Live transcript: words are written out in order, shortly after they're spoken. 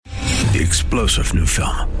The explosive new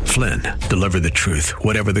film, Flynn, deliver the truth,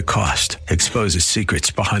 whatever the cost, exposes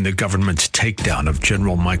secrets behind the government's takedown of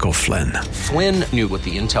General Michael Flynn. Flynn knew what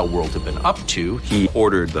the intel world had been up to. He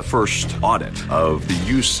ordered the first audit of the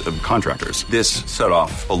use of contractors. This set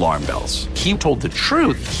off alarm bells. He told the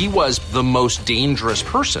truth. He was the most dangerous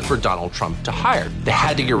person for Donald Trump to hire. They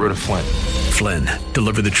had to get rid of Flynn. Flynn,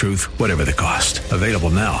 deliver the truth, whatever the cost. Available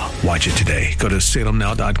now. Watch it today. Go to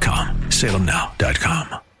salemnow.com.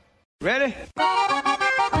 salemnow.com. Ready?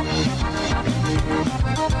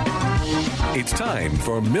 It's time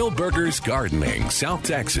for Milberger's Gardening, South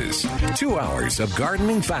Texas. 2 hours of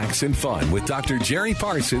gardening facts and fun with Dr. Jerry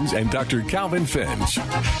Parsons and Dr. Calvin Finch.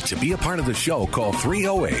 To be a part of the show, call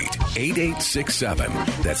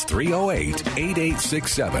 308-8867. That's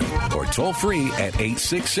 308-8867. Or toll free at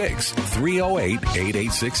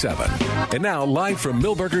 866-308-8867. And now, live from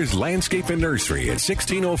Milberger's Landscape and Nursery at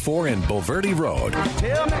 1604 and Bulverde Road.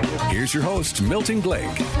 Here's your host, Milton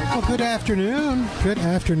Glueck. Well, good afternoon. Good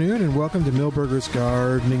afternoon, and welcome to Milberger's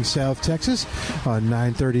Gardening, South Texas on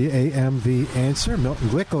 9:30 a.m. The Answer. Milton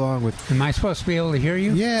Glueck along with... Am I supposed to be able to hear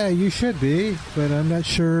you? Yeah, you should be, but I'm not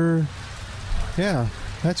sure. Yeah,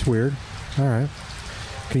 that's weird. All right.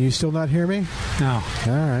 Can you still not hear me? No.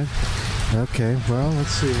 All right. Okay, well, let's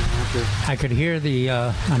see. I could hear the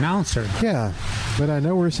announcer. Yeah, but I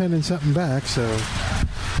know we're sending something back, so...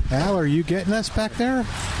 Al, are you getting us back there?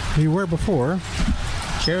 You were before.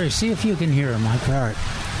 Jerry, see if you can hear him, Mike. All right.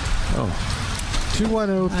 Oh.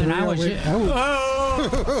 210-308. And I was...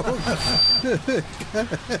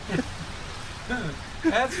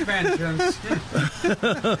 That's vengeance.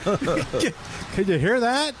 Can you hear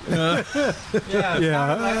that? Yeah.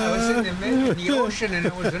 Yeah. Like I was in the ocean and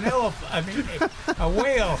it was an elephant. I mean, a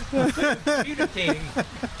whale communicating.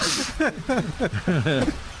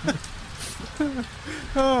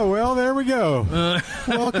 Oh, well, there we go.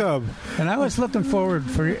 Welcome. And I was looking forward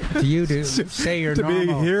to you to say your normal. To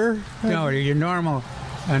be here? No, your normal.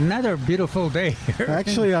 Another beautiful day here.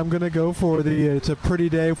 Actually, I'm going to go for it's a pretty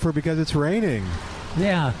day because it's raining.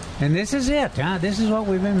 Yeah, and this is it, huh? This is what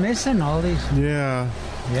we've been missing, all these. Yeah.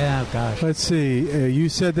 Yeah, gosh. Let's see. You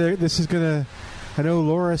said that this is going to... I know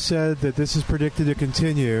Laura said that this is predicted to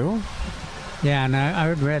continue. Yeah, and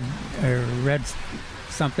I read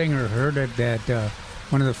something or heard it that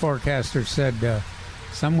one of the forecasters said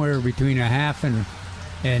somewhere between a half and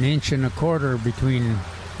an inch and a quarter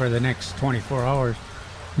for the next 24 hours.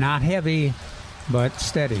 Not heavy, but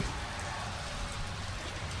steady.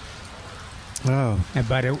 Oh,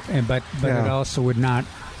 but it also would not.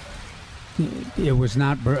 It was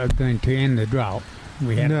not going to end the drought.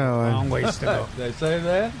 We had a long ways to go. They say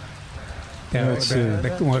that?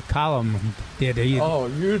 What column did he? Oh,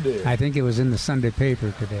 you did. I think it was in the Sunday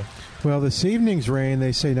paper today. Well, this evening's rain,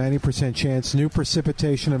 they say 90% chance. New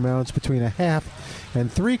precipitation amounts between a half and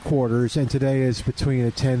 3/4, and today is between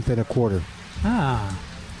a tenth and a quarter. Ah.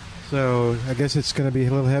 So I guess it's going to be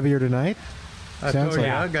a little heavier tonight. I told you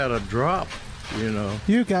I got a drop, you know.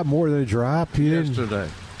 You got more than a drop. Yesterday.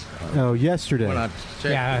 Yesterday. When I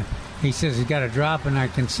checked he says he got a drop, and I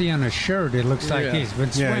can see on his shirt it looks like he's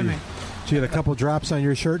been swimming. So you had a couple drops on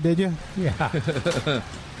your shirt, did you? Yeah.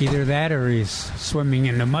 Either that or he's swimming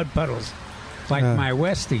in the mud puddles like my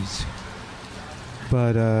Westies.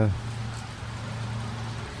 But, all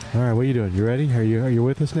right, what are you doing? You ready? Are you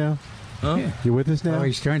with us now? Huh? Yeah. You with us now? Oh,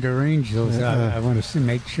 he's trying to arrange those. I want to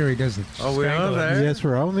make sure he doesn't. Are we on there? Yes,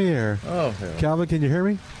 we're on the air. Oh, hell. Calvin, can you hear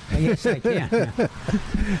me? Yes, I can. Yeah.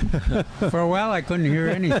 For a while, I couldn't hear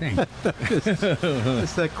anything.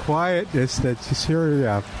 It's that quietness that's just here.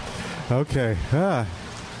 Yeah. Okay. All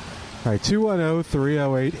right,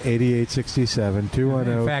 210-308-8867.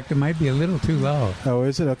 210. In fact, it might be a little too loud. Oh,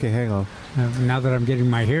 is it? Okay, hang on. Now that I'm getting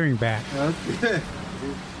my hearing back. Okay.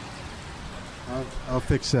 I'll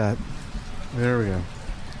fix that. There we go.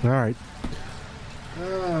 All right.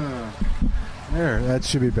 There, that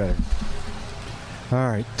should be better. All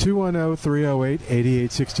right,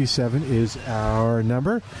 210-308-8867 is our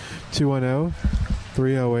number.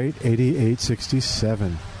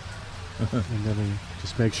 210-308-8867. And let me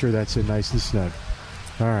just make sure that's in nice and snug.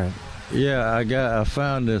 All right. Yeah, I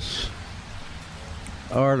found this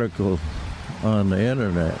article on the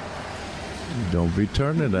internet. Don't be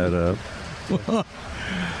turning that up.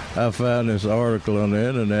 I found this article on the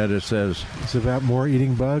internet. It says it's about more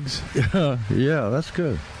eating bugs. Yeah, that's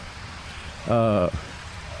good. It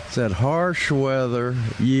said harsh weather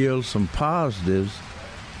yields some positives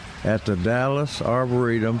at the Dallas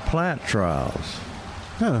Arboretum plant trials.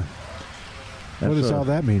 Huh. What does all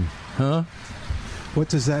that mean? Huh? What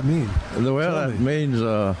does that mean? Well, that means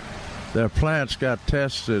their plants got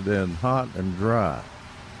tested in hot and dry.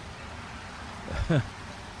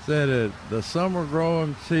 said that the summer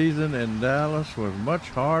growing season in Dallas was much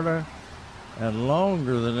harder and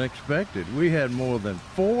longer than expected. We had more than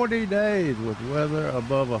 40 days with weather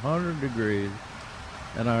above 100 degrees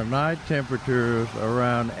and our night temperatures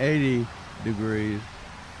around 80 degrees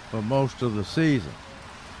for most of the season.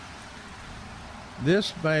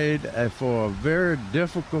 This made for a very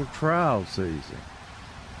difficult trial season.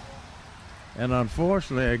 And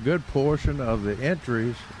unfortunately, a good portion of the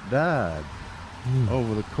entries died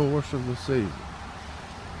over the course of the season.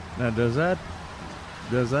 Now, does that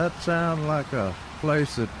sound like a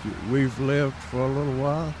place that we've lived for a little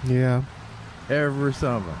while? Yeah. Every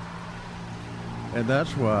summer. And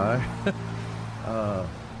that's why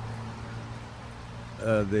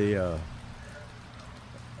the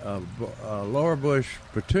Laura Bush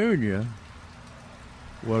petunia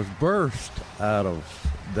was burst out of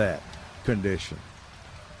that condition.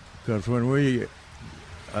 Because when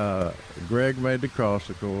Greg made the cross,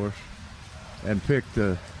 of course, and picked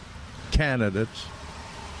the candidates,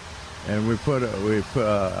 and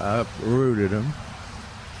I uprooted them,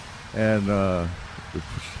 and we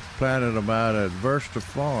planted them out at Versta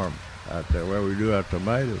Farm out there where we do our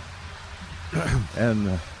tomatoes,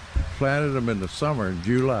 and planted them in the summer in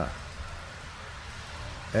July.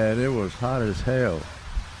 And it was hot as hell.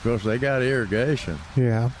 Of course, they got irrigation.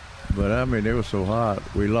 Yeah. But, I mean, it was so hot,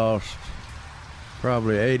 we lost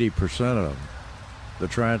probably 80% of them, the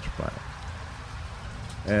transplant.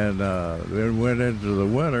 And then went into the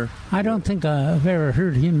winter. I don't think I've ever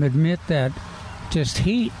heard him admit that just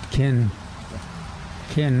heat can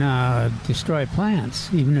destroy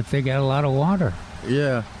plants, even if they got a lot of water.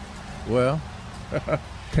 Yeah, well.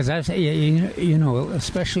 Because I've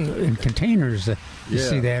especially in containers, you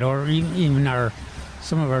see that, or even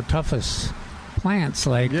some of our toughest plants,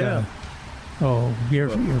 like your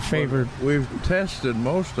favorite. We've tested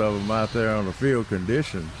most of them out there on the field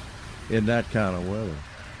conditions in that kind of weather.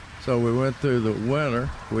 So we went through the winter.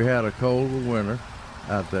 We had a cold winter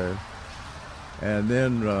out there, and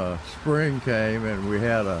then spring came, and we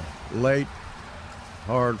had a late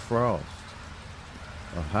hard frost,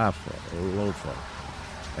 a high frost, a low frost,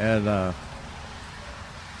 and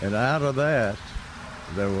out of that,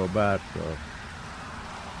 there were about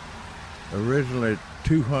originally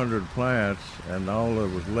 200 plants, and all that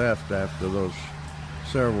was left after those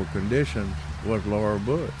several conditions was Laura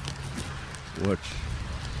Bush, which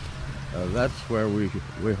that's where we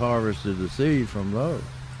harvested the seed from those.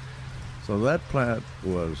 So that plant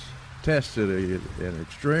was tested in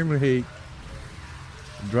extreme heat,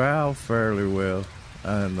 dry fairly well,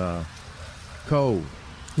 and cold.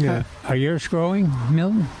 Yeah. Are yours growing,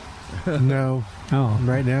 Milton? No. Oh.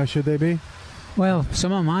 Right now, should they be? Well,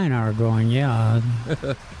 some of mine are growing, yeah.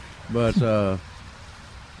 But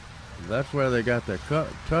that's where they got their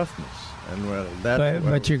toughness. And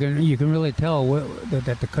but you can really tell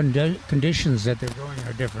that the conditions that they're growing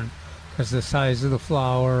are different, because the size of the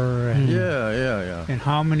flower and and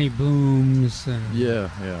how many blooms and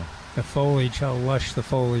the foliage, how lush the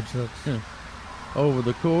foliage looks. Yeah. Over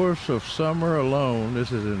the course of summer alone,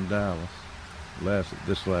 this is in Dallas,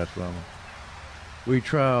 this last summer, we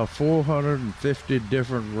tried 450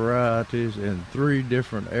 different varieties in 3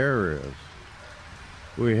 different areas.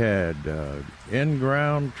 We had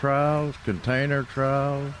in-ground trials, container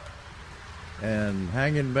trials, and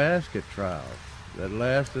hanging basket trials that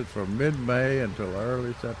lasted from mid-May until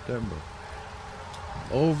early September.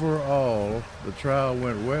 Overall, the trial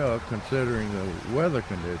went well considering the weather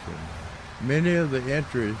conditions. Many of the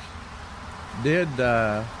entries did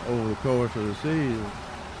die over the course of the season,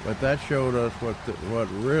 but that showed us what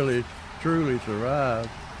really, truly survived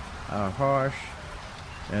our harsh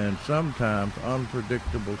and sometimes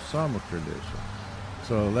unpredictable summer conditions.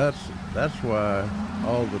 So that's why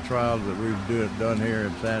all the trials that we've done here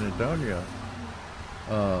in San Antonio,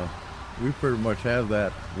 we pretty much have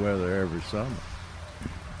that weather every summer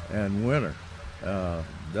and winter.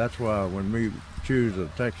 That's why when we choose a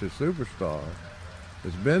Texas superstar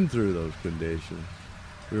that's been through those conditions,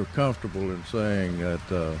 we were comfortable in saying that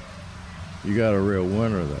you got a real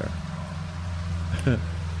winner there.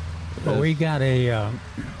 Well, we got if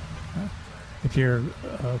you're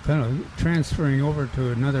kind of transferring over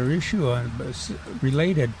to another issue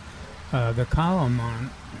related, the column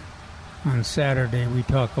on Saturday, we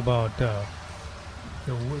talk about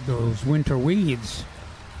those winter weeds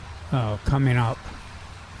coming up,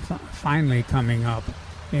 finally coming up.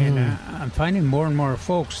 And I'm finding more and more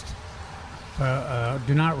folks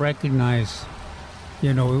do not recognize,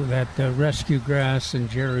 that rescue grass and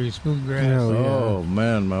Jerry's bluegrass. Oh,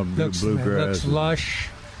 man, my bluegrass looks lush.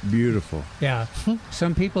 Beautiful. Yeah.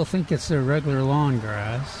 Some people think it's their regular lawn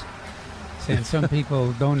grass. And some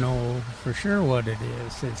people don't know for sure what it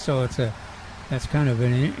is. And so that's kind of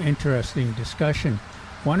an interesting discussion.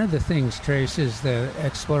 One of the things, Trace, is the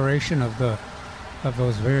exploration of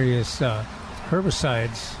those various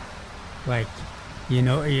herbicides. Like,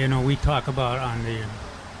 we talk about on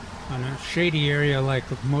a shady area, like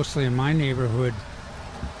mostly in my neighborhood,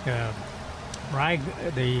 the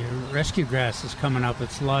rescue grass is coming up.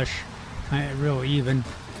 It's lush, kind of real even.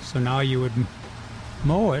 So now you would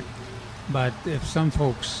mow it. But if some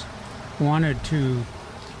folks wanted to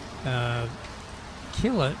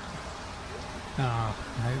kill it,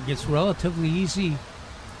 it gets relatively easy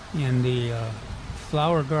in the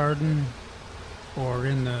flower garden or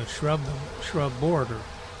in the shrub border.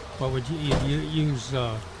 What would you use?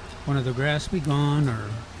 One of the grass be gone, or?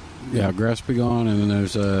 Yeah, grass be gone, and then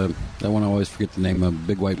there's that one I always forget the name of,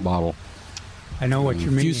 big white bottle. I know what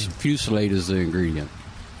you mean. Fusilade is the ingredient.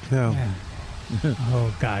 No. Yeah.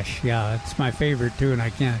 Oh gosh, yeah, it's my favorite too, and I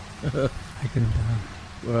can.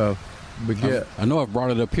 Well, I know I've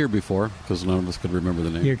brought it up here before because none of us could remember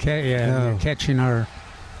the name. You're catching our.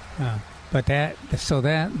 But that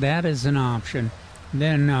is an option.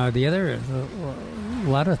 Then the other, a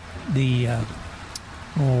lot of the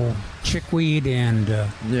chickweed and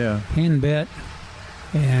henbit,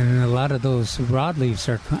 and a lot of those broadleaves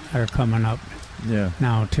are coming up. Yeah.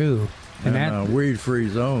 Now too. And that weed-free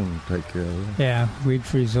zone take care of it. Yeah,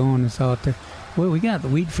 weed-free zone is out there. Well, we got the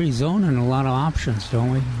weed-free zone and a lot of options,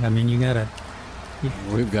 don't we? I mean, you got to...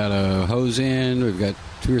 We've got a hose in. We've got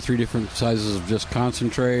 2 or 3 different sizes of just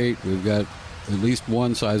concentrate. We've got at least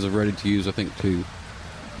one size of ready-to-use, I think 2.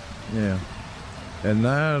 Yeah. And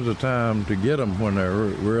now's the time to get them when they're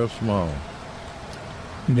real small.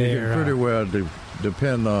 You can pretty well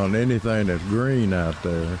depend on anything that's green out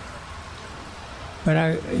there.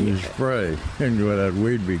 But you spray, and that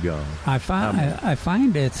weed be gone. I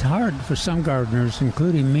find it's hard for some gardeners,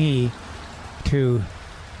 including me, to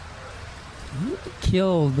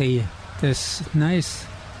kill this nice,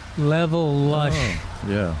 level, lush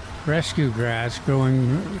rescue grass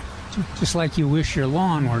growing just like you wish your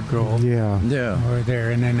lawn would grow. Yeah. Over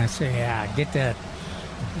there, and then I say, get that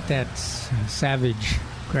savage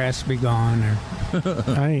grass be gone. Or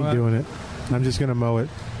I ain't doing it. I'm just gonna mow it,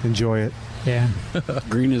 enjoy it. Yeah.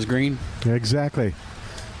 Green is green. Exactly.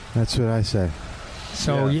 That's what I say.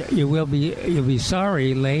 So you'll be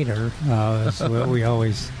sorry later. That's what we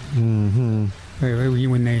always. Mm-hmm.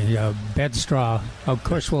 When they bed straw. Of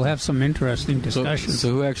course, we'll have some interesting discussions. So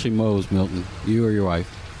who actually mows, Milton? You or your wife?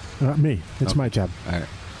 Me. It's my job. All right.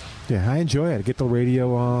 Yeah, I enjoy it. I get the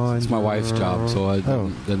radio on. It's my wife's job, so as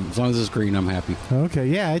long as it's green, I'm happy. Okay,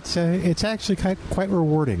 yeah, it's actually quite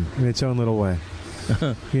rewarding in its own little way.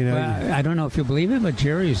 Well, I don't know if you believe it, but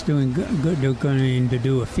Jerry's going to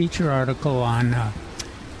do a feature article on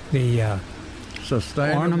the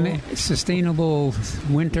sustainable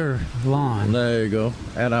winter lawn. There you go.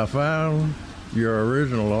 And I found your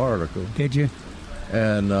original article. Did you?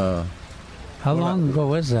 And how long ago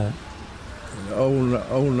was that?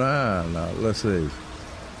 09. Let's see.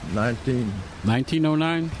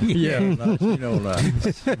 1909? Yeah,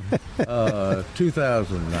 1909.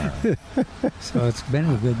 2009. So it's been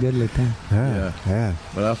a goodly time. Yeah.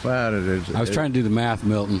 But I found it. I was trying to do the math,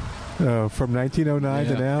 Milton. From 1909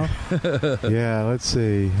 to now? Yeah, let's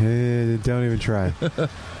see. Don't even try.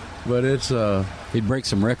 But it's... He'd break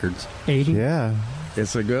some records. 80? Yeah.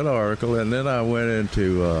 It's a good article, and then I went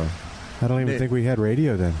into... I don't even think we had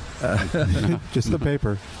radio then. Just the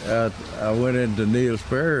paper. I went into Neil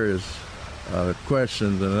Sperry's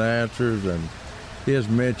questions and answers and his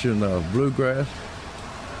mention of bluegrass.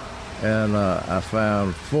 And I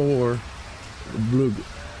found 4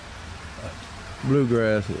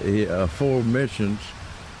 bluegrass, 4 mentions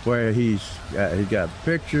where he got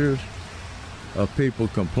pictures of people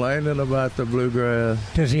complaining about the bluegrass.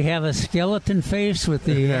 Does he have a skeleton face with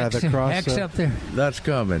the X up there? That's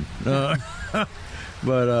coming. But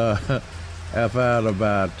I found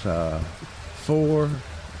about 4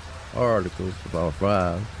 articles, about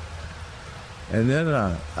 5. And then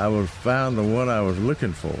I found the one I was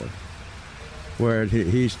looking for, where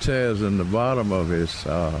he says in the bottom of his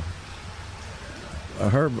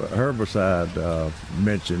herbicide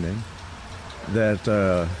mentioning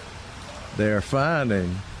that they're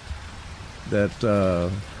finding that the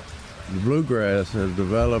bluegrass has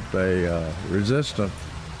developed a resistance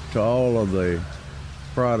to all of the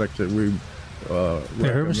products that we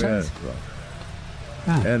recommend.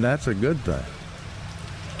 And that's a good thing.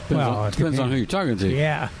 Depends on who you're talking to.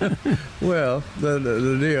 Yeah. Well,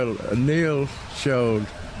 the Neil showed.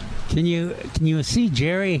 Can you see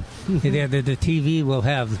Jerry? The TV will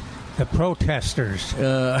have the protesters.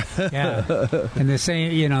 Yeah, and the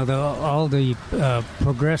same, all the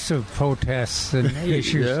progressive protests and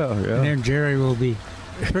issues. Yeah. And then Jerry will be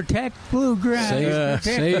protect bluegrass.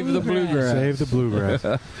 Save the bluegrass. Save the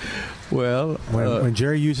bluegrass. Well, when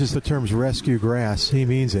Jerry uses the terms rescue grass, he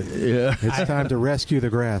means it. Yeah. It's time to rescue the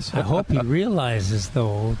grass. I hope he realizes,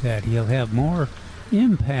 though, that he'll have more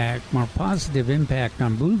positive impact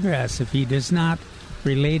on bluegrass if he does not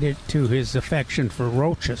relate it to his affection for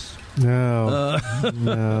roaches. No.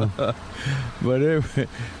 But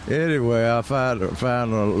anyway, I found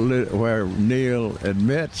where Neil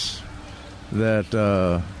admits that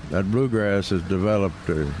bluegrass has developed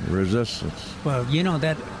a resistance. Well,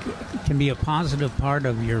 that can be a positive part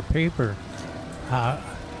of your paper.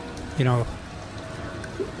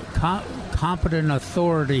 Competent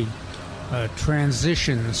authority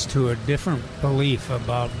transitions to a different belief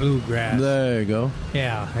about bluegrass. There you go.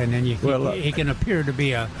 Yeah, and then he can appear to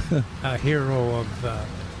be a hero of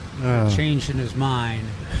changing his mind.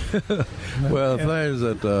 Well, things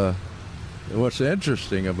that what's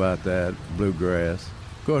interesting about that bluegrass,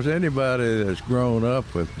 of course, anybody that's grown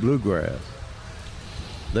up with bluegrass,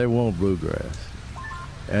 they want bluegrass,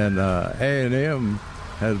 and A&M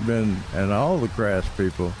has been, and all the craft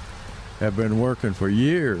people have been working for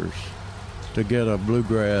years to get a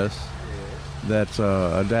bluegrass that's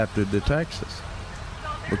adapted to Texas,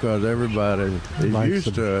 because everybody is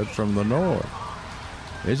used to it from the north.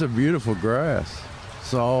 It's a beautiful grass,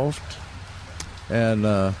 soft,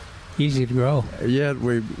 and easy to grow. Yet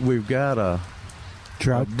we've got a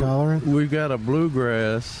drought tolerant. We've got a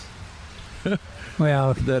bluegrass.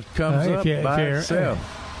 Well, that comes up by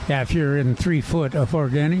itself. If you're in 3 foot of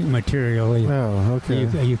organic material, you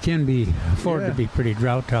can afford to be pretty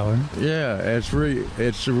drought tolerant. Yeah, it's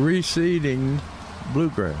reseeding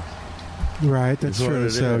bluegrass. Right, that's true.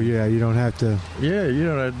 So you don't have to. Yeah, you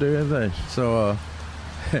don't have to do anything. So,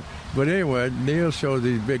 but anyway, Neil shows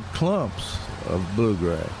these big clumps of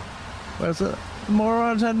bluegrass. Well, the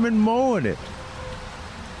morons hadn't been mowing it.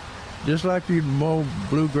 Just like you mow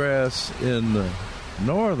bluegrass in the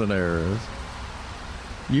northern areas,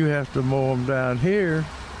 you have to mow them down here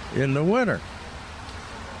in the winter,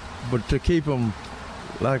 but to keep them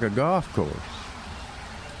like a golf course.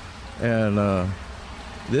 And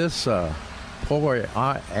this poor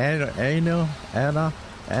Anna,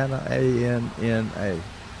 A-N-N-A,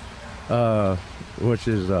 which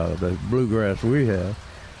is the bluegrass we have,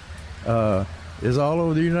 is all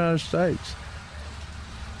over the United States.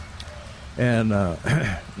 And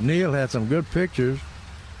Neil had some good pictures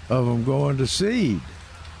of them going to seed,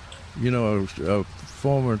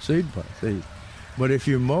 forming seed. But if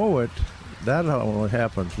you mow it, that only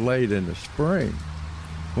happens late in the spring,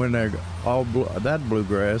 when they're that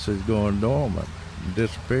bluegrass is going dormant and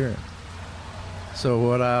disappearing. So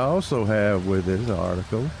what I also have with this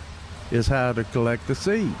article is how to collect the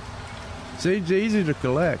seed. Seed's easy to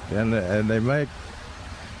collect, and they make.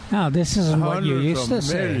 Now, this is what you used to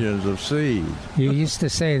say. Millions of seed. You used to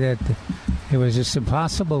say that it was just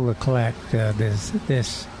impossible to collect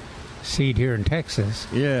this seed here in Texas.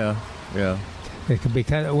 Yeah.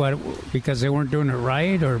 Because they weren't doing it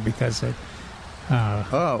right, or because it.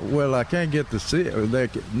 Well, I can't get the seed.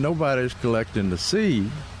 Nobody's collecting the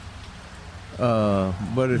seed.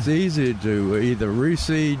 But it's easy to either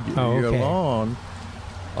reseed your lawn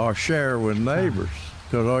or share with neighbors,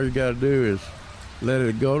 because all you got to do is let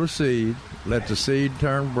it go to seed, let the seed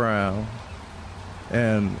turn brown,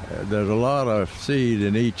 and there's a lot of seed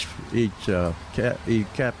in each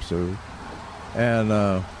capsule.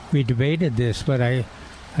 And we debated this, but I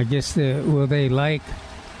guess will they like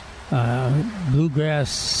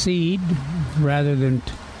bluegrass seed rather than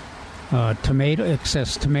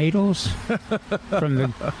excess tomatoes from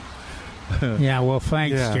the. Yeah, well,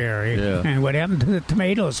 thanks, Jerry. Yeah. And what happened to the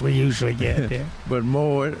tomatoes we usually get? Yeah. But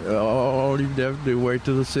mow it. All you have to do is wait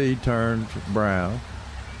till the seed turns brown,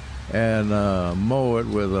 and mow it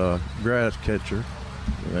with a grass catcher,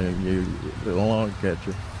 a lawn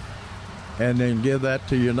catcher, and then give that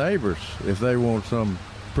to your neighbors if they want some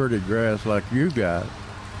pretty grass like you got.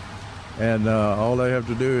 And all they have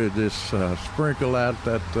to do is just sprinkle out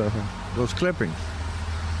those clippings,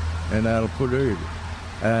 and that'll produce it.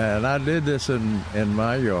 And I did this in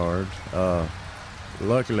my yard.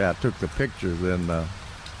 Luckily, I took the pictures in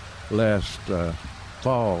last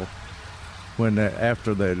fall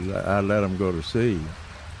after I let them go to seed.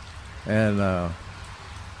 And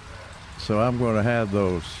so I'm going to have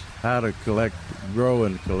those, how to grow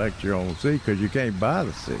and collect your own seed, because you can't buy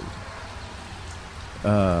the seed.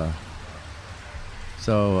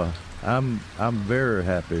 So I'm very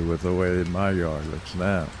happy with the way my yard looks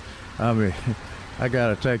now. I mean, I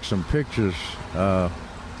got to take some pictures.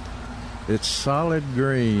 It's solid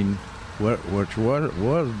green, which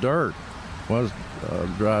was dirt, was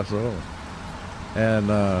dry soil. And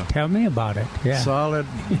tell me about it. Yeah. Solid,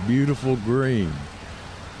 beautiful green.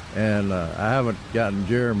 And I haven't gotten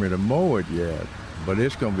Jeremy to mow it yet, but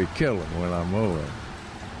it's going to be killing when I mow it.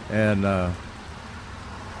 And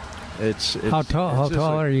it's how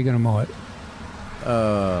tall are you going to mow it?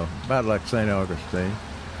 About like St. Augustine.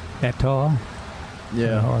 That tall?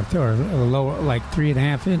 Yeah. Or lower, like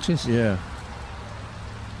 3.5 inches? Yeah.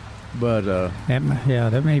 But that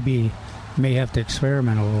may have to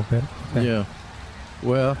experiment a little bit. Yeah.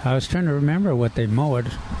 Well, I was trying to remember what they mowed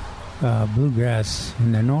bluegrass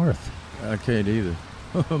in the north. I can't either.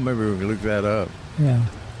 Maybe we can look that up. Yeah.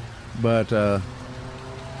 But I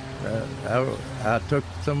took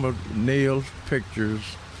some of Neil's pictures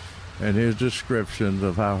and his descriptions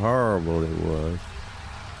of how horrible it was.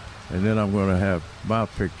 And then I'm going to have my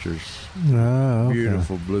pictures. Oh, okay.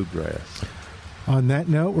 Beautiful bluegrass. On that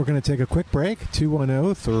note, we're going to take a quick break.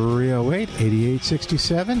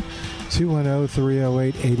 210-308-8867.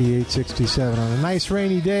 210-308-8867 on a nice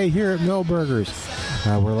rainy day here at Millburgers.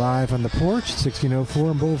 We're live on the porch, 1604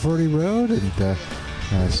 on Bulverde Road, and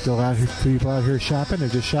still out here, people out here shopping. They're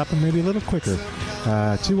just shopping maybe a little quicker.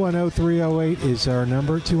 210-308 is our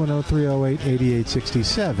number,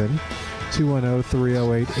 210-308-8867.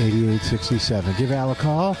 210-308-8867. Give Al a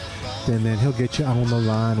call, and then he'll get you on the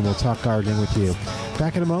line, and we'll talk gardening with you.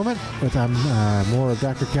 Back in a moment with more of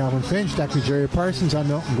Dr. Calvin Finch, Dr. Jerry Parsons. I'm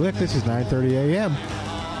Milton Glueck. This is 9:30 a.m.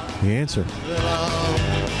 The Answer.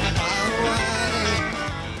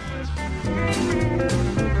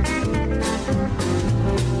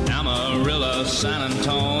 Amarillo, San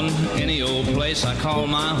Antone, any old place I call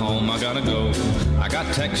my home. I gotta go. I got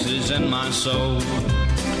Texas in my soul.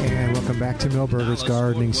 And welcome back to Millburgers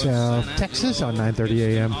Gardening South Texas on 9:30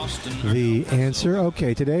 a.m. The Answer.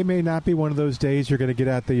 Okay, today may not be one of those days you're going to get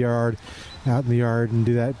out in the yard and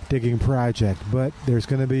do that digging project, but there's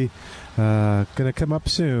going to be going to come up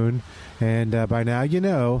soon, and by now you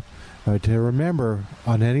know to remember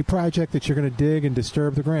on any project that you're going to dig and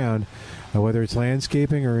disturb the ground, whether it's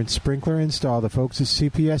landscaping or sprinkler install, the folks at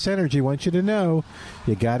CPS Energy want you to know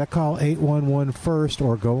you got to call 811 first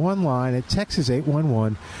or go online at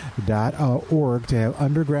texas811.org to have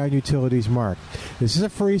underground utilities marked. This is a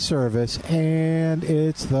free service, and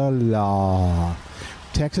it's the law.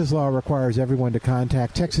 Texas law requires everyone to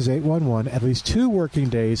contact Texas 811 at least 2 working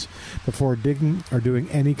days before digging or doing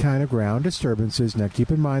any kind of ground disturbances. Now,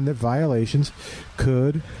 keep in mind that violations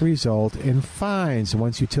could result in fines.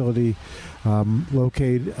 Once utility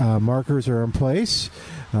locate markers are in place,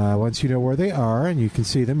 once you know where they are and you can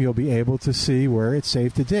see them, you'll be able to see where it's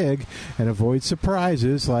safe to dig and avoid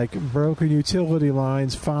surprises like broken utility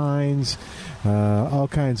lines, fines, all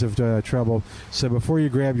kinds of trouble. So before you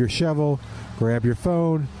grab your shovel, grab your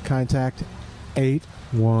phone, contact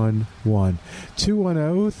 811.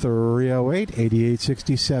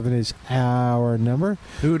 210-308-8867 is our number.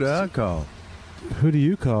 Who do I call? Who do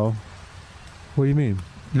you call? What do you mean?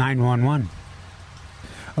 911.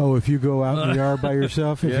 Oh, if you go out in the yard by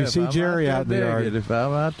yourself? If you see Jerry out in the yard. If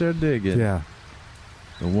I'm out there digging. Yeah.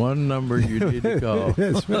 The one number you need to call.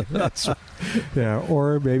 That's right. Yeah,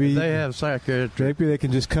 or maybe they have psychiatry. Maybe they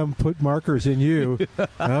can just come put markers in you.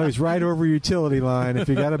 Oh, he's right over your utility line. If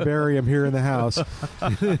you got to bury him here in the house,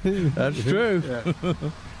 that's true. Yeah.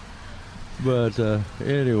 But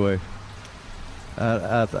anyway,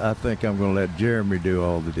 I think I'm going to let Jeremy do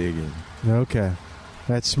all the digging. Okay,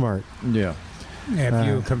 that's smart. Yeah. Have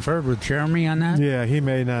you conferred with Jeremy on that? Yeah, he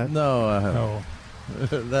may not. No, I haven't. Oh.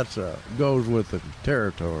 That's goes with the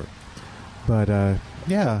territory. But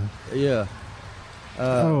yeah.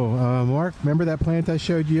 Mark, remember that plant I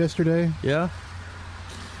showed you yesterday? Yeah.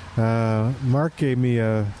 Mark gave me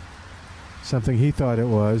something he thought it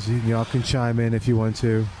was. Y'all can chime in if you want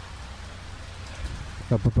to.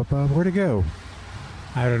 Where'd it go?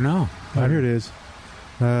 I don't know. Oh, here it is.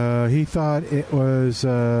 He thought it was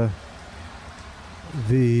the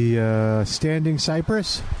standing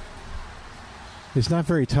cypress. It's not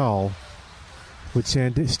very tall. Would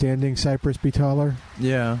standing cypress be taller?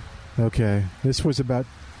 Yeah. Okay. This was about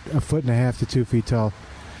 1.5 feet to 2 feet tall.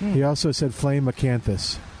 He also said flame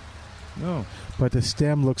acanthus. Oh. But the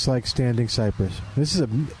stem looks like standing cypress. This is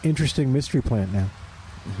an interesting mystery plant now.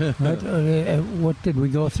 What did we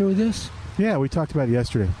go through this? Yeah, we talked about it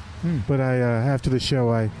yesterday. But after the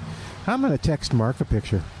show, I'm going to text Mark a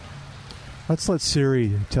picture. Let's let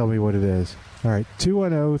Siri tell me what it is. All right,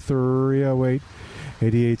 210-308-8867,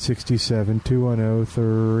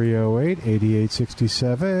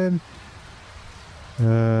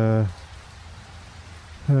 210-308-8867.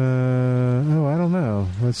 I don't know.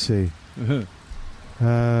 Let's see. You want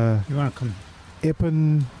to come?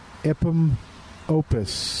 Ipum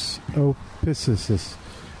opisis.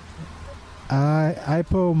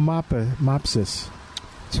 Ipomopsis.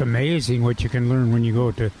 It's amazing what you can learn when you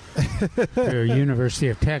go to University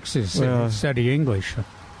of Texas and study English.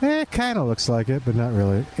 It kind of looks like it, but not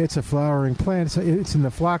really. It's a flowering plant. It's in the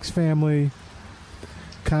phlox family,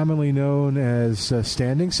 commonly known as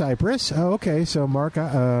standing cypress. Oh, okay. So Mark,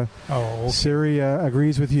 Siri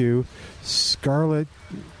agrees with you. Scarlet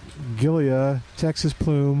Gilia, Texas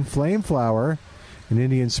plume, flame flower, and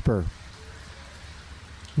Indian spur.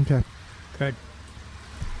 Okay. Good.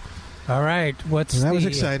 All right. That was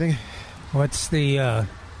exciting. What's the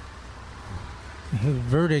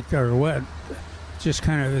verdict or what? It's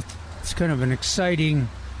kind of an exciting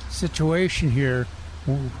situation here,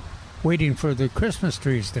 waiting for the Christmas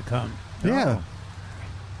trees to come. Yeah.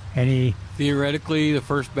 Theoretically, the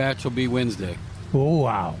first batch will be Wednesday. Oh,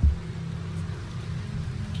 wow.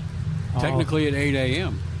 Technically at 8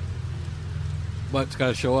 a.m. But it's got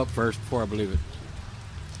to show up first before I believe it.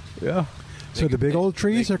 Yeah. So the big old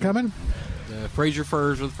trees are coming? The Fraser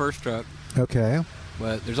firs are the first truck. Okay.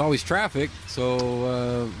 But there's always traffic,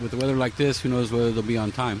 so with the weather like this, who knows whether they'll be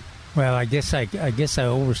on time. Well, I guess I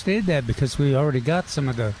overstated that because we already got some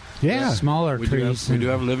of the smaller trees. We do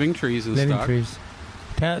have living trees in stock. Trees.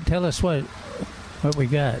 Tell us what we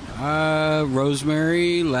got.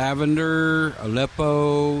 Rosemary, lavender,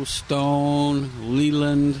 Aleppo, stone,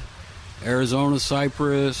 Leland, Arizona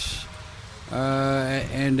cypress,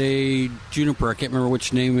 and a juniper. I can't remember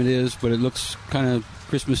which name it is, but it looks kind of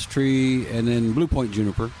Christmas tree, and then Blue Point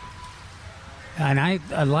juniper. And I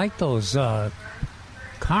like those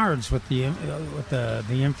cards with the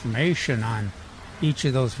information on each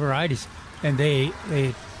of those varieties, and they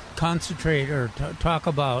concentrate or talk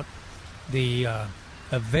about the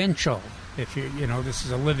eventual. If this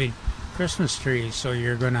is a living Christmas tree, so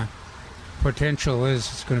you're gonna. Potential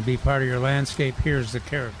is it's going to be part of your landscape. Here's the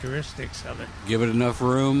characteristics of it. Give it enough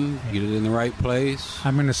room. Get it in the right place.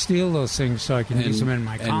 I'm going to steal those things so I can use them in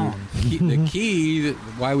my column. The key,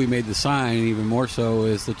 why we made the sign even more so,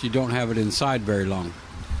 is that you don't have it inside very long.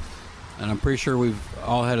 And I'm pretty sure we've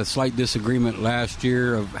all had a slight disagreement last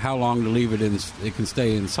year of how long to leave it in. It can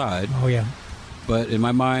stay inside. Oh yeah. But in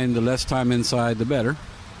my mind, the less time inside, the better.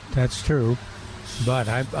 That's true. But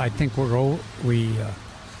I think we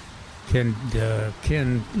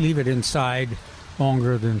can leave it inside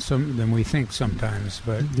longer than we think sometimes.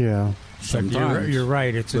 But yeah, sometimes you're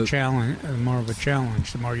right. It's a challenge, more of a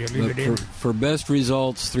challenge. The more you leave it in. For best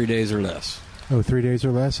results, 3 days or less. Oh, 3 days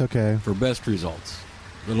or less. Okay. For best results,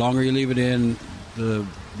 the longer you leave it in, the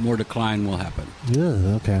more decline will happen.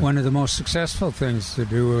 Yeah. Okay. One of the most successful things to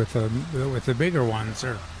do with the bigger ones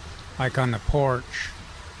are like on the porch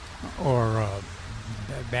or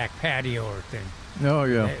back patio or thing. Oh,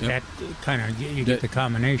 yeah. That kind of, you get the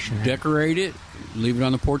combination. Decorate it, leave it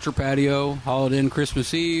on the porch or patio, haul it in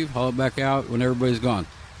Christmas Eve, haul it back out when everybody's gone.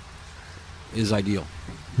 Is ideal.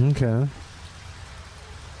 Okay.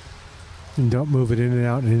 And don't move it in and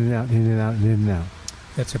out, in and out, in and out, in and out.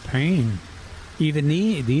 That's a pain. Even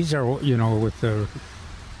these are, with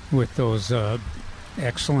those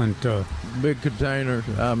excellent... big containers,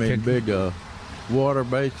 big water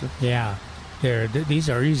basins. Yeah. These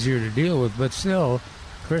are easier to deal with, but still,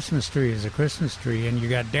 Christmas tree is a Christmas tree, and you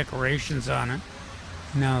got decorations on it.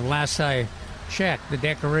 Now, last I checked, the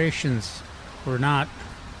decorations were not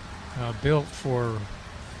built for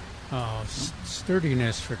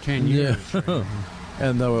sturdiness for 10 years. Yeah.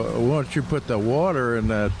 And once you put the water in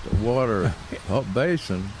that water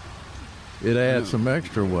basin, it adds some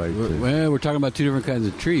extra weight. Well, we're talking about two different kinds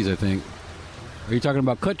of trees, I think. Are you talking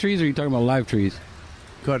about cut trees, or are you talking about live trees?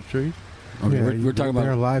 Cut trees. Okay, we're talking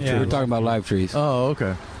about live trees. We're talking about live trees. Oh,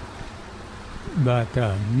 okay. But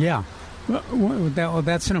yeah,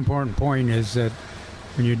 that's an important point. Is that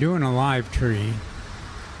when you're doing a live tree,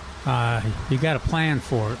 you got to plan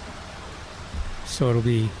for it. So it'll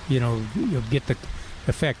be, you'll get the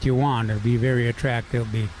effect you want. It'll be very attractive.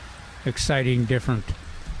 It'll be exciting, different.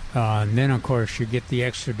 And then, of course, you get the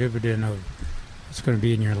extra dividend of it's going to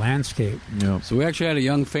be in your landscape. Yeah. So we actually had a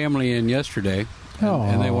young family in yesterday.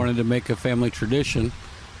 And they wanted to make a family tradition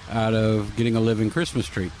out of getting a living Christmas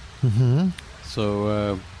tree. Mm-hmm.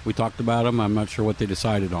 So we talked about them. I'm not sure what they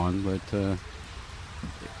decided on, but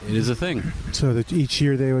it is a thing. So that each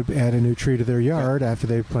year they would add a new tree to their yard after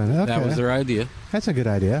they planted. Okay. That was their idea. That's a good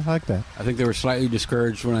idea. I like that. I think they were slightly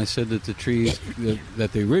discouraged when I said that the trees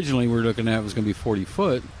that they originally were looking at was going to be 40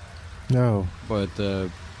 foot. No. But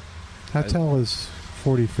how tall is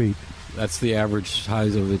 40 feet? That's the average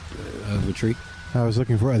size of a tree. I was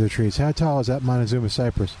looking for other trees. How tall is that Montezuma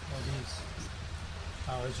cypress?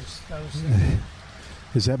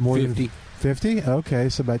 Is that more 50. than 50? Okay,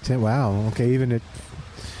 so about 10. Wow. Okay, even at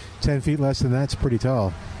 10 feet less than that's pretty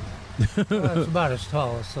tall. Well, it's about as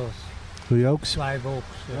tall as those The oaks? live oaks.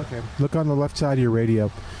 Yeah. Okay. Look on the left side of your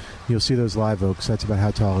radio. You'll see those live oaks. That's about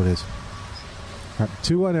how tall it is. All right,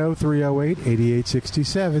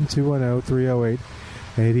 210-308-8867.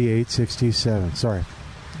 210-308-8867. Sorry.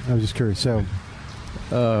 I was just curious. So,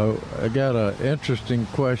 I got an interesting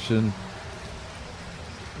question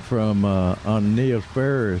from on Neil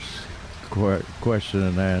Sperry's question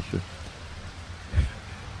and answer.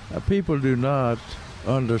 People do not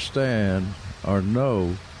understand or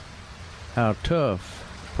know how tough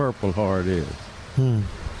Purple Heart is.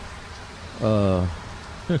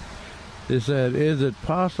 It said, is it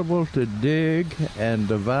possible to dig and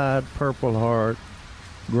divide Purple Heart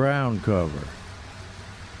ground cover?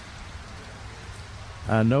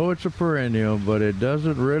 I know it's a perennial, but it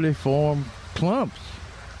doesn't really form clumps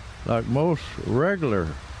like most regular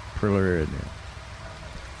perennials.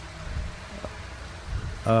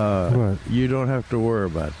 You don't have to worry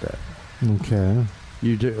about that. okay.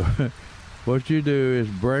 You do. What you do is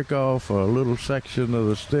break off a little section of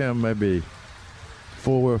the stem, maybe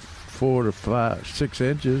 4 to 5, 6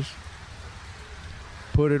 inches.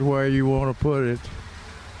 Put it where you want to put it.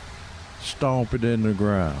 Stomp it in the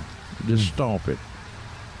ground. Just stomp it,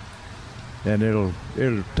 and it'll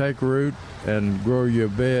take root and grow your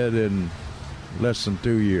bed in less than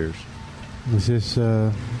 2 years. Is this...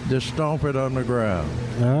 Just stomp it on the ground.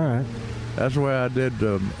 all right. That's the way I did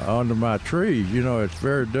under my trees. You know, it's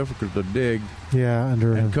very difficult to dig Yeah,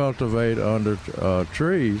 under... and cultivate under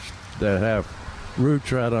trees that have roots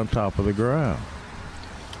right on top of the ground.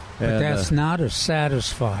 But that's not as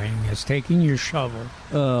satisfying as taking your shovel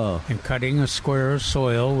and cutting a square of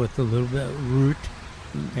soil with a little bit of root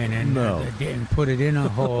and then and put it in a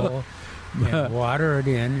hole and water it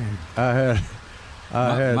in. And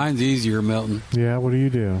Mine's easier, Milton. Yeah, what do you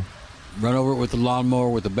do? Run over it with the lawnmower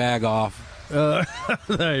with the bag off.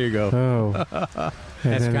 There you go. Oh. And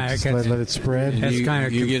That's then kinda- just let it spread? That's you,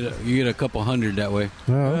 kinda you get a couple hundred that way.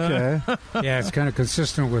 Oh, okay. yeah, it's kind of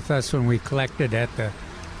consistent with us when we collected at the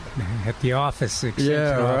office. Extension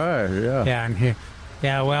Yeah, right. Yeah. Yeah, and here.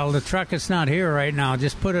 Yeah, well, the truck is not here right now.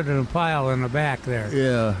 Just put it in a pile in the back there.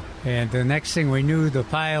 Yeah. And the next thing we knew, the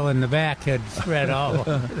pile in the back had spread all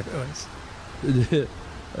over. I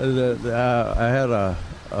had a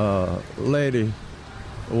lady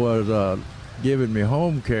was giving me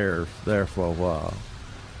home care there for a while,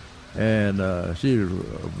 and she was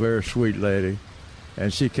a very sweet lady,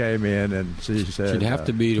 and she came in and she said, She'd have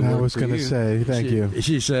to be to work I was going to say, thank you.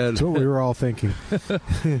 She said, That's what we were all thinking.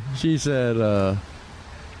 she said,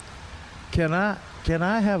 can I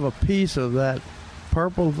have a piece of that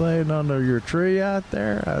purple thing under your tree out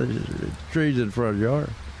there? Trees in front of your yard.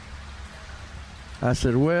 I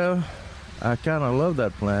said, well, I kind of love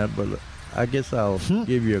that plant, but I guess I'll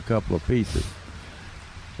give you a couple of pieces.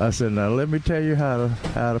 I said, now let me tell you how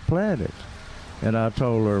to plant it. And I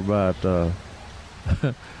told her about,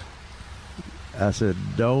 I said,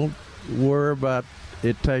 don't worry about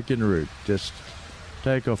it taking root. Just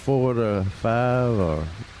take a 4 to 5 or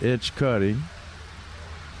inch cutting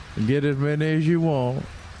and get as many as you want.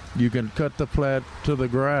 You can cut the plant to the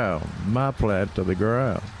ground, my plant to the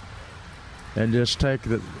ground. And just take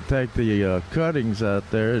the cuttings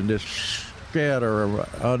out there and just scatter them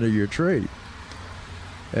under your tree.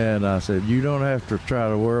 And I said, you don't have to try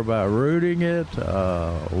to worry about rooting it,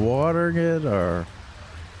 watering it, or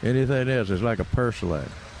anything else. It's like a purslane.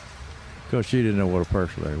 Of course, she didn't know what a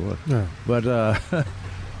purslane was. No. But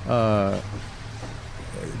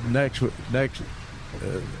next,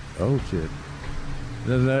 oh shit.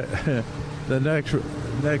 The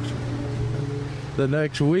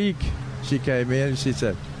next week. She came in and she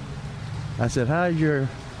said, I said, how's your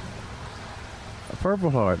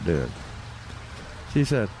Purple Heart doing? She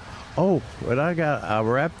said, oh, when I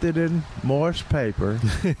wrapped it in moist paper.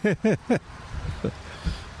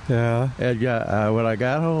 Yeah. And when I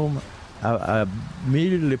got home, I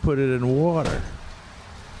immediately put it in water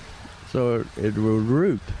so it would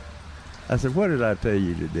root. I said, what did I tell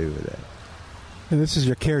you to do with that? And this is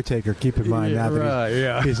your caretaker, keep in mind, now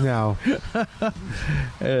that he's now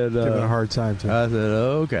and, giving a hard time to him. I said,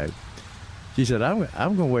 okay. She said, I'm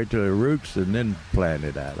going to wait till it roots and then plant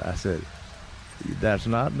it out. I said, that's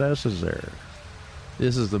not necessary.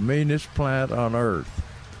 This is the meanest plant on earth.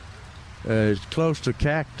 It's close to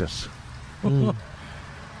cactus. And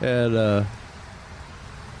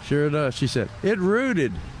sure enough, she said, it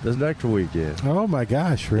rooted the next weekend. Oh, my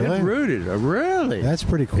gosh, really? It rooted. Really? That's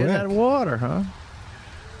pretty quick. In that water, huh?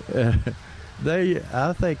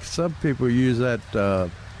 I think some people use that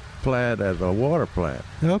plant as a water plant.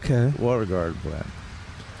 Okay. Water garden plant.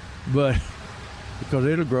 But because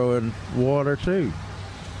it'll grow in water too.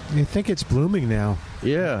 You think it's blooming now?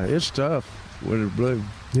 Yeah, it's tough when it blooms.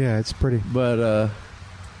 Yeah, it's pretty. But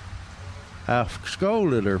I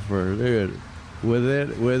scolded her for it.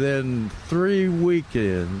 Within 3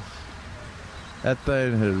 weekends, that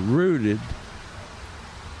thing had rooted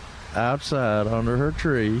outside under her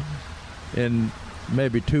tree in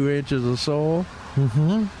maybe 2 inches of soil,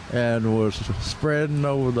 and was spreading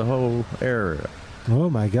over the whole area. Oh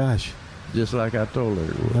my gosh! Just like I told her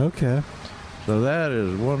it would. Okay. So that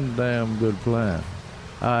is one damn good plant.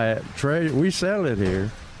 We sell it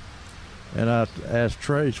here, and I asked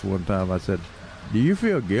Trace one time. I said, "Do you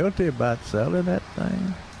feel guilty about selling that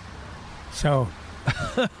thing?" So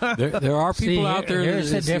there are people out there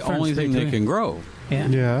that it's the only thing they can grow.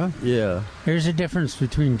 Yeah. Here's the difference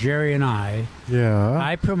between Jerry and I. Yeah.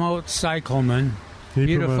 I promote cyclamen,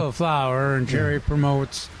 beautiful flower, and Jerry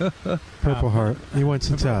promotes Purple Heart. He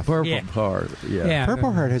wants it tough. Purple Heart. Yeah.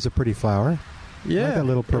 Purple Heart has a pretty flower. Yeah, like a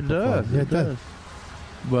little purple it does. flower. Yeah, it does.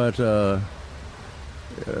 But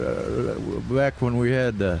back when we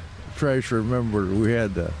had Trace, remember, we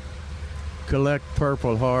had to collect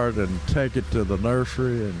Purple Heart and take it to the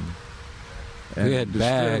nursery and we had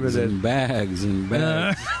bags and bags and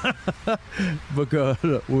bags. Because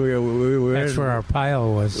we were that's where our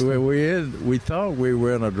pile was. We thought we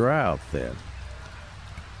were in a drought then.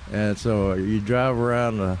 And so you drive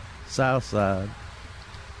around the south side,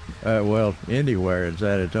 anywhere in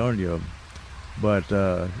San Antonio, but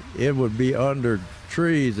it would be under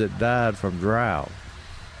trees that died from drought.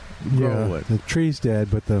 Growing. The tree's dead,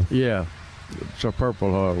 but so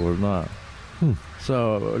Purple Heart was not.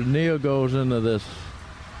 So Neil goes into this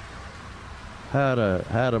how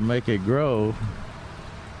to make it grow,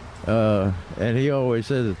 and he always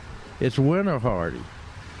says it's winter hardy.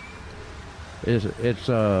 It's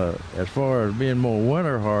as far as being more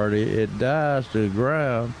winter hardy, it dies to the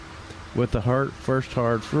ground with the first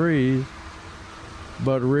hard freeze,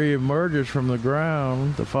 but reemerges from the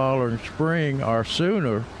ground the following spring or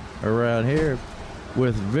sooner around here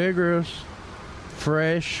with vigorous,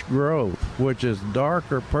 fresh growth, which is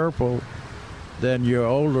darker purple than your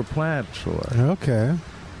older plants were. Okay.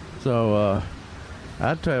 So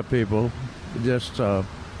I tell people, just once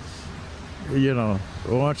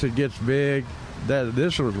it gets big,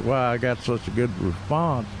 this was why I got such a good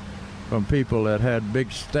response from people that had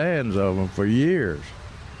big stands of them for years.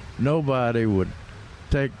 Nobody would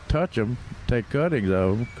take cuttings of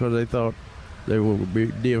them because they thought they would be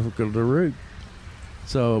difficult to root.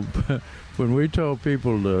 So when we told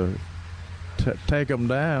people to take them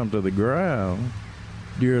down to the ground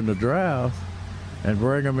during the drought and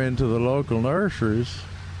bring them into the local nurseries,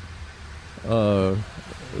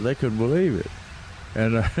 they couldn't believe it.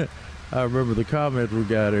 And I remember the comment we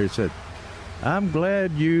got there. He said, "I'm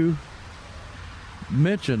glad you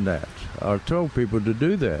mentioned that or told people to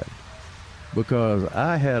do that, because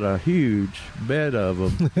I had a huge bed of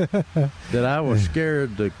them that I was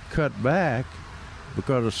scared to cut back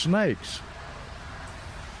because of snakes.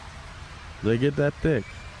 They get that thick."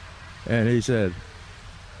 And he said,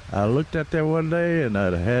 "I looked at that one day and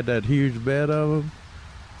I had that huge bed of them,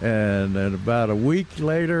 and then about a week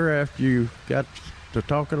later after you got to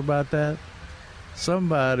talking about that,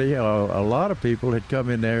 somebody, a lot of people had come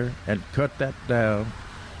in there and cut that down,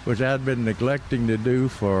 which I'd been neglecting to do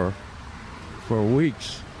for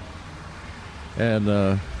weeks."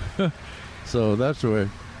 And so that's where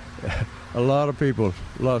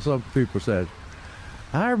some people said,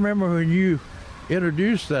 "I remember when you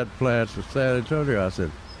introduced that plant to San Antonio." I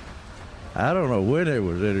said, "I don't know when it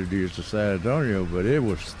was introduced to San Antonio, but it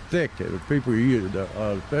was thick. People used,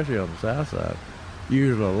 especially on the south side,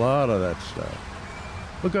 used a lot of that stuff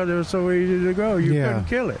because it was so easy to grow. You couldn't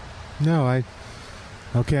kill it." No,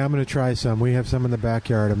 Okay, I'm going to try some. We have some in the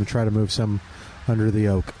backyard. I'm going to try to move some under the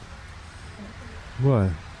oak. What?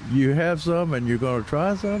 You have some and you're going to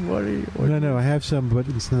try some? No, I have some, but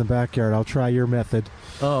it's in the backyard. I'll try your method.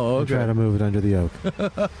 Oh, okay. And try to move it under the oak.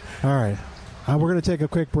 All right. We're going to take a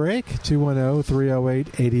quick break.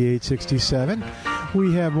 210-308-8867.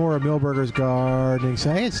 We have more of Milberger's Gardening.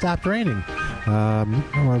 Hey, it stopped raining.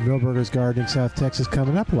 More of Milberger's Gardening South Texas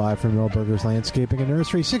coming up live from Milberger's Landscaping and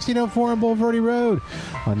Nursery, 1604 on Boulevardy Road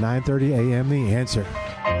on 9:30 a.m. The Answer.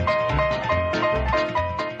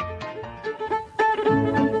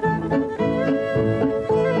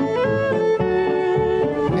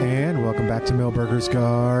 to Milberger's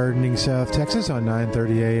Gardening South Texas on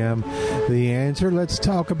 9:30 a.m. The Answer. Let's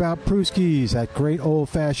talk about Prusky's, that great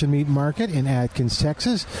old-fashioned meat market in Atkins,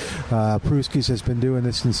 Texas. Prusky's has been doing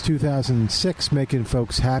this since 2006, making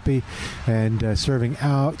folks happy and serving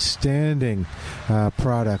outstanding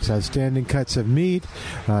products, outstanding cuts of meat,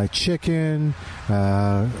 chicken,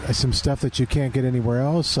 some stuff that you can't get anywhere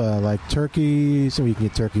else, like turkeys. Well, you can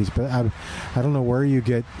get turkeys, but I don't know where you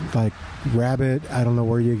get like rabbit. I don't know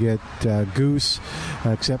where you get goose,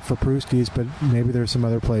 except for Prusky's, but maybe there's some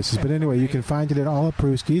other places. But anyway, you can find it at all at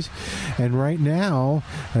Prusky's. And right now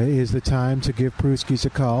is the time to give Prusky's a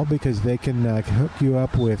call, because they can hook you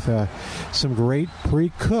up with some great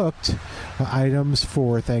pre-cooked items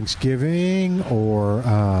for Thanksgiving or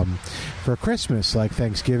for Christmas. Like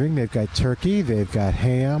Thanksgiving, they've got turkey, they've got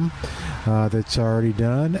ham that's already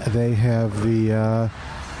done. They have the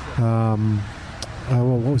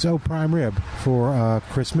prime rib for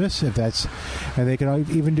Christmas, if that's, and they can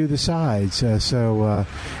even do the sides. I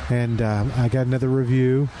got another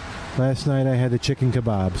review. Last night I had the chicken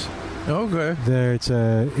kebabs. Okay. There, it's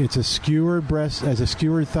a skewered breast, as a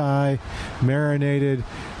skewered thigh, marinated,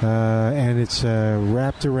 and it's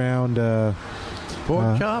wrapped around.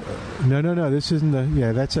 Pork chop? No. This isn't the.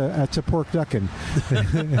 Yeah, that's a pork duckin.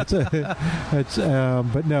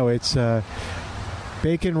 But no, it's.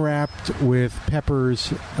 Bacon wrapped with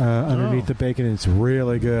peppers underneath the bacon. It's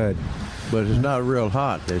really good. But it's not real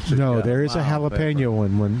hot. No, there is a jalapeno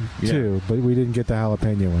one too, but we didn't get the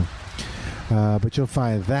jalapeno one. But you'll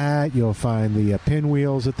find that. You'll find the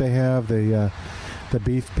pinwheels that they have, the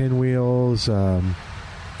beef pinwheels,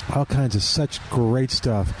 all kinds of such great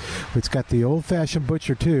stuff. It's got the old-fashioned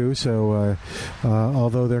butcher, too, so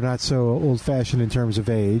although they're not so old-fashioned in terms of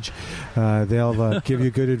age, they'll give you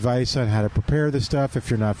good advice on how to prepare the stuff if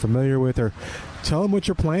you're not familiar with, or tell them what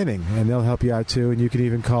you're planning, and they'll help you out, too, and you can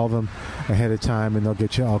even call them ahead of time, and they'll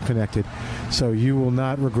get you all connected. So you will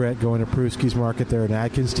not regret going to Prusky's Market there in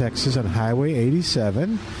Atkins, Texas on Highway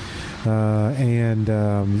 87. And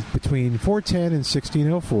between 410 and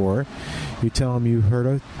 1604, you tell them you heard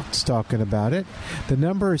us talking about it. The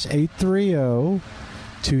number is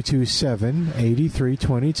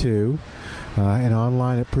 830-227-8322, and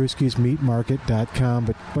online at pruskysmeatmarket.com.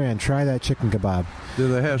 But man, try that chicken kebab. Do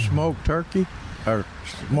they have smoked turkey or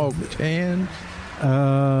smoked hens?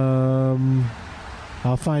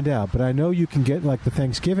 I'll find out, but I know you can get, like, the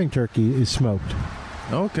Thanksgiving turkey is smoked.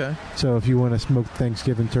 Okay. So if you want to smoke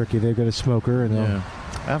Thanksgiving turkey, they've got a smoker, and they'll...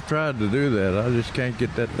 I've tried to do that. I just can't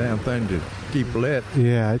get that damn thing to keep lit.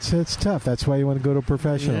 Yeah, it's tough. That's why you want to go to a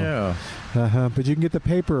professional. Yeah. But you can get the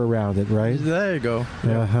paper around it, right? There you go.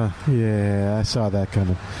 Yeah, I saw that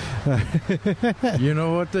coming. You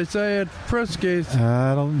know what they say at Prusky's?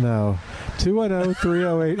 I don't know.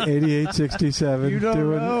 210-308-8867. You don't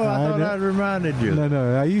know? I thought I reminded you.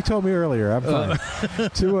 No. You told me earlier. I'm fine.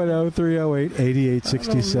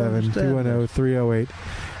 210-308-8867.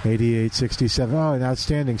 210-308-8867. Oh, an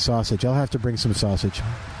outstanding sausage. I'll have to bring some sausage.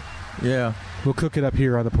 Yeah. We'll cook it up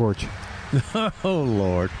here on the porch. Oh,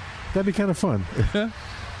 Lord. That'd be kind of fun. Yeah.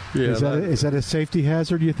 Is that a safety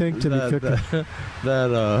hazard, you think, to be cooking?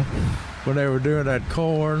 That when they were doing that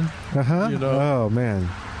corn, you know. Oh, man.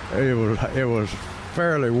 It was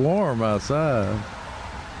fairly warm outside,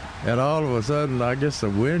 and all of a sudden, I guess the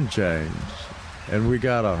wind changed, and we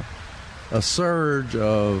got a surge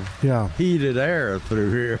of heated air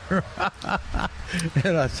through here.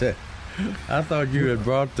 And I said, I thought you had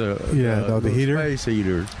brought the heater? Space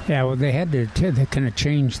heaters. Yeah, well, they had to they kind of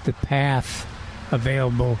change the path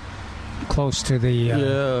available close to the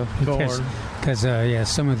corn, because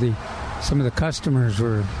some of the customers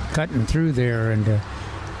were cutting through there, and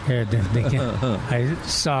I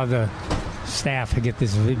saw the staff get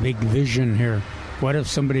this big vision here. What if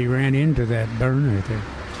somebody ran into that burner there?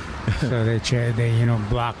 So they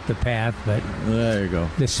blocked the path, but there you go.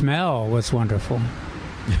 The smell was wonderful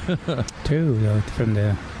too, from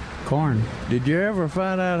the corn. Did you ever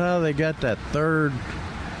find out how they got that third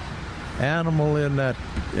animal in that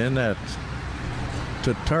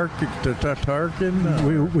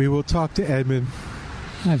Tatarkin? We will talk to Edmund.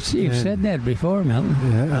 You've said that before, Milton.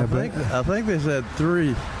 Yeah, I think they said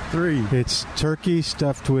three. It's turkey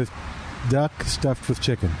stuffed with duck stuffed with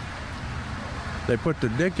chicken. They put the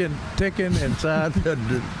ticking inside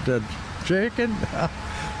the chicken.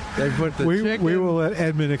 They put the chicken. We will let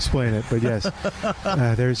Edmund explain it, but yes,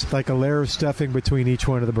 there's like a layer of stuffing between each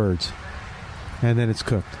one of the birds, and then it's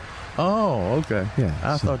cooked. Oh, okay. Yeah,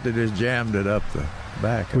 I thought they just jammed it up the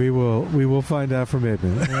back. We will find out from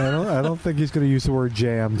Edmund. I don't think he's going to use the word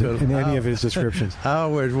jammed in any of his descriptions. I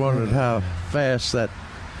always wondered how fast that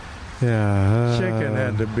Yeah. Chicken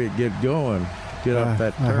had to get going. Get up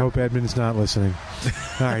that turkey. I hope Edmund's not listening.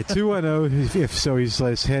 All right, 210. If so, his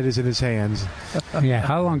head is in his hands. Yeah,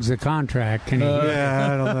 how long's the contract? Can he? Yeah,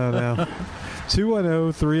 I don't know now.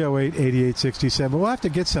 210-308-8867. We'll have to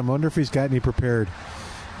get some. I wonder if he's got any prepared.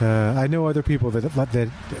 I know other people that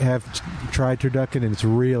have tried turducken, and it's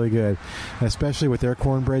really good, especially with their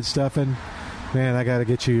cornbread stuffing. Man, I got to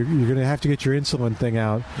get you. You're going to have to get your insulin thing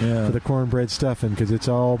out for the cornbread stuffing because it's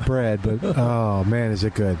all bread. But oh man, is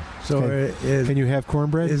it good? So can you have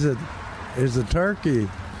cornbread? Is the turkey?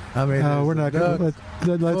 I mean, we're not going. Let's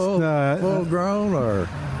full grown, or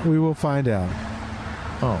we will find out.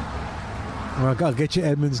 Oh. Well, I'll get you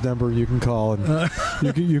Edmund's number. You can call and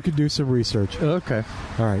you can do some research. Okay.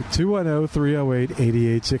 All right.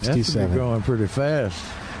 210-308-8867. That's going pretty fast.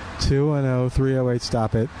 210-308.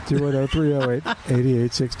 Stop it.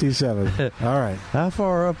 210-308-8867. All right. How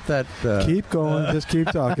far up that? Keep going. Just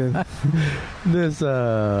keep talking. This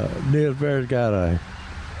Neil Bear's got a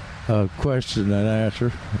question and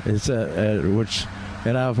answer. It's which,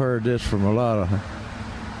 and I've heard this from a lot of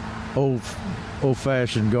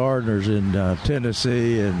old-fashioned gardeners in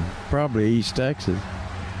Tennessee and probably East Texas.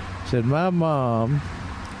 Said my mom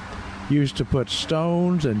used to put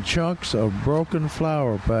stones and chunks of broken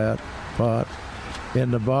flower pot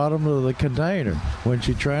in the bottom of the container when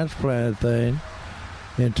she transplanted things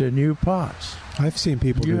into new pots. I've seen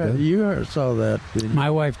people do that. You saw that, didn't you? My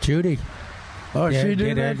wife Judy. Oh, she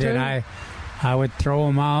did that too? And I would throw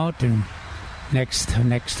them out, and next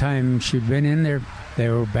time she'd been in there, they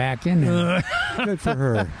were back in there. Good for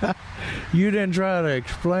her. You didn't try to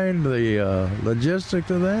explain the logistics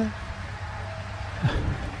of that?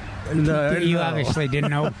 No, you obviously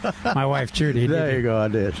didn't know my wife Judy. There you go, I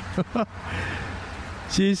did.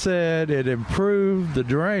 She said it improved the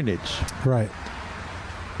drainage. Right.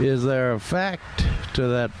 Is there a fact to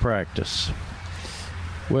that practice?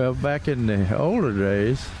 Well, back in the older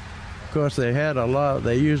days, of course, they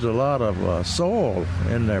used a lot of soil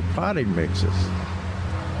in their potting mixes.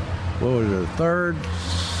 What was it? Third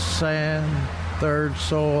sand, third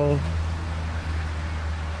soil.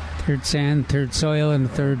 Third sand, third soil, and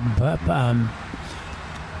third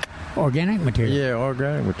organic material. Yeah,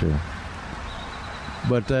 organic material.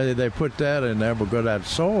 But they put that in there because that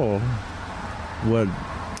soil would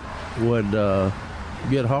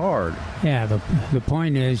get hard. Yeah, the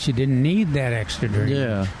point is you didn't need that extra drainage.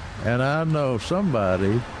 Yeah, and I know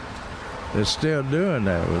somebody that's still doing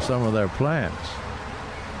that with some of their plants.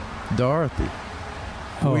 Dorothy,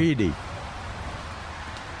 Weedy.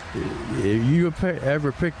 Have you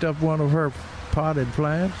ever picked up one of her potted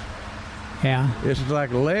plants? Yeah. It's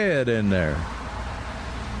like lead in there.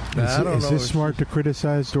 Is this smart to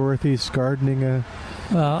criticize Dorothy's gardening?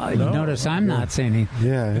 Well, No, you notice I'm not saying anything.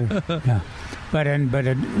 Yeah. Yeah. But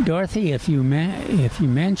Dorothy, if you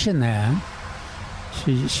mention that,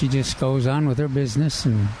 she just goes on with her business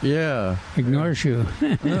and ignores you.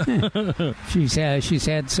 She's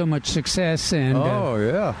had so much success and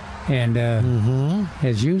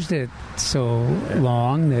has used it so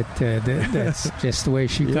long that's just the way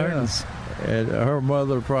she gardens. And her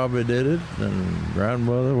mother probably did it, and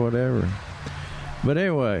grandmother, whatever. But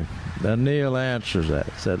anyway, Neil answers that.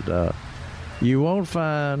 Said, you won't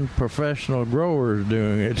find professional growers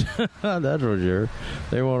doing it. That's for sure.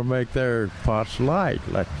 They want to make their pots light,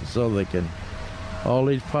 so they can. All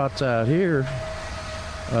these pots out here,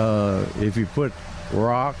 if you put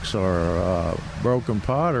rocks or broken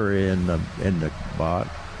pottery in the pot,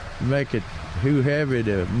 make it too heavy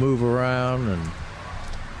to move around, and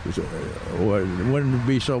it wouldn't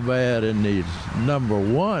be so bad in these number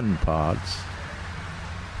one pots,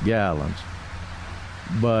 gallons.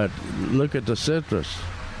 But look at the citrus.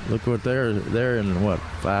 Look what they're in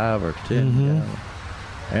 5 or 10 gallons.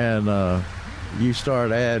 And you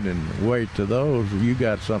start adding weight to those, you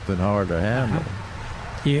got something hard to handle.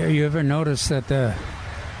 You ever notice that the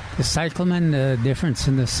cyclamen, the difference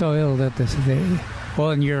in the soil that in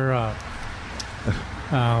your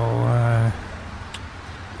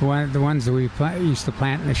the ones that we used to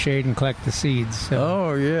plant in the shade and collect the seeds. So.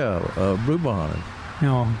 Oh yeah, bluebonnet.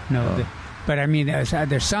 No. But I mean,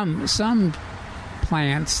 there's some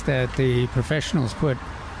plants that the professionals put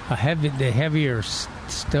the heavier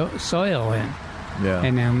soil in. Yeah.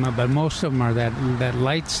 And but most of them are that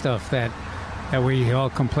light stuff that we all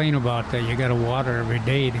complain about, that you got to water every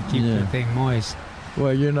day to keep the thing moist.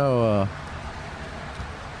 Well,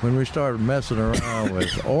 when we started messing around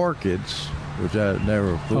with orchids, which I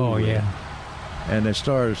never fooled with, and they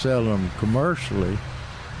started selling them commercially,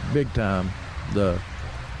 big time, the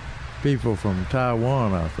people from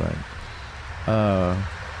Taiwan, I think,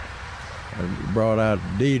 brought out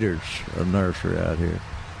Dieter's nursery out here.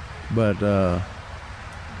 But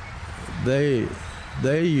they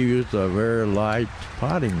used a very light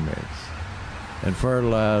potting mix and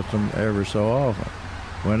fertilized them every so often.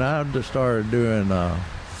 When I started doing a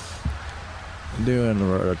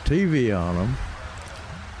TV on them,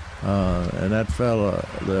 and that fella,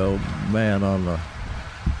 the old man on the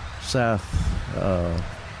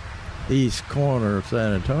east corner of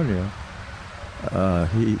San Antonio,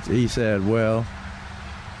 he said, well,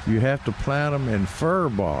 you have to plant them in fir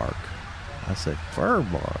bark. I said, fir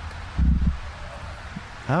bark?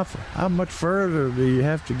 How much further do you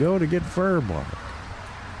have to go to get fir bark?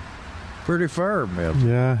 Pretty firm, Milton.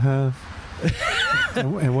 Yeah.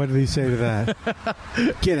 And what did he say to that?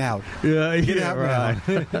 Get out. Yeah, Get out right.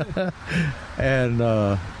 and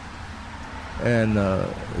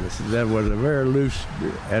that was a very loose,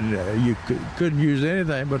 and you couldn't use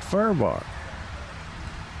anything but fir bark.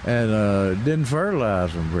 And didn't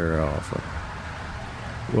fertilize them very often.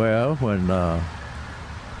 Well, when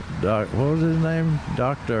what was his name?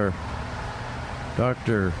 Doctor,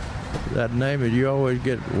 that name that you always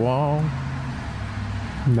get Wong?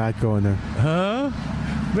 Not going there. Huh?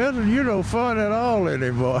 Milton, you don't fun at all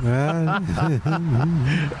anymore. I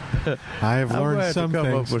have learned some come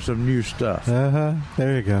things. Up with some new stuff.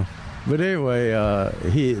 There you go. But anyway,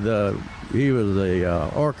 he was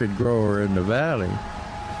a orchid grower in the valley,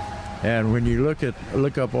 and when you look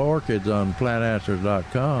up orchids on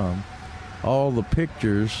plantanswers.com, all the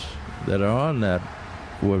pictures that are on that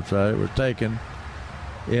website were taken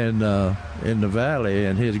in the valley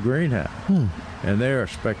in his greenhouse, and they are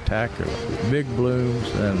spectacular, big blooms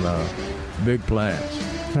and big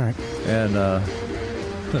plants. All right, and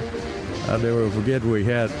I'll never forget we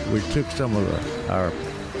took some of our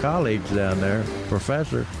colleagues down there,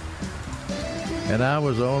 professor, and I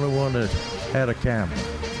was the only one that had a camera.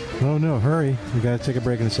 Oh no, hurry! We got to take a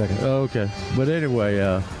break in a second. Okay, but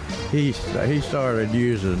anyway, he started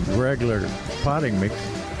using regular potting mix,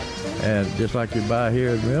 and just like you buy here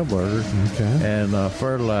at Milberger, and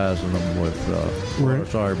fertilizing them with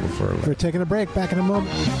water-soluble fertilizer. We're taking a break. Back in a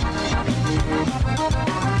moment.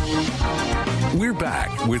 We're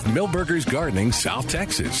back with Milberger's Gardening, South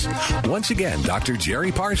Texas. Once again, Dr. Jerry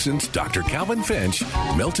Parsons, Dr. Calvin Finch,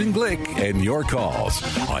 Milton Glueck, and your calls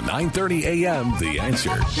on 9:30 a.m. The Answer.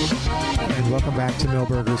 And welcome back to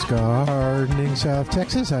Milberger's Gardening, South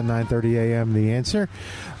Texas on 9:30 a.m. The Answer.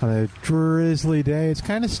 On a drizzly day, it's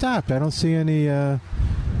kind of stopped. I don't see any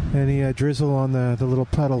drizzle on the little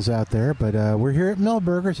puddles out there, but we're here at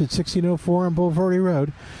Milberger's at 1604 on Boulevardy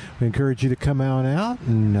Road. We encourage you to come on out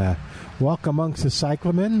and walk amongst the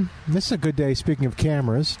cyclamen. This is a good day, speaking of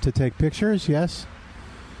cameras, to take pictures, yes?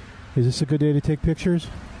 Is this a good day to take pictures?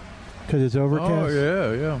 Because it's overcast?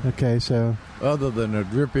 Oh, yeah. Okay, so... Other than a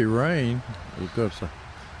drippy rain, because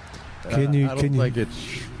I don't think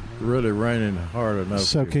it's really raining hard enough.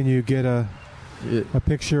 So can you get a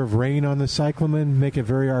picture of rain on the cyclamen, make it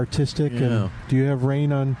very artistic? Yeah. And do you have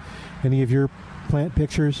rain on any of your plant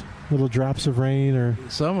pictures? Little drops of rain? Or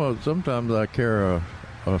Sometimes I carry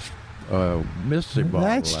a mystery bottle.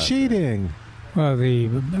 That's cheating. Well, the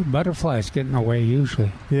butterflies get in the way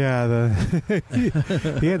usually. Yeah,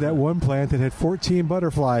 he had that one plant that had 14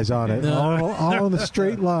 butterflies on it, all in a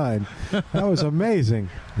straight line. That was amazing.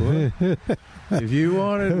 Well, if you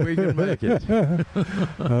want it, we can make it.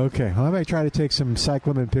 Okay, well, I may try to take some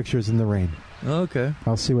cyclamen pictures in the rain. Okay.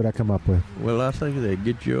 I'll see what I come up with. Well, I think they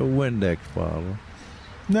get you a Windex bottle.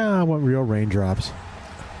 No, I want real raindrops.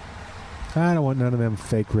 I don't want none of them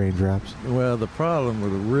fake raindrops. Well, the problem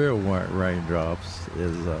with the real raindrops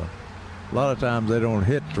is a lot of times they don't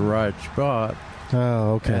hit the right spot.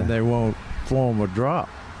 Oh, okay. And they won't form a drop.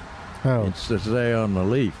 Oh. It's to stay on the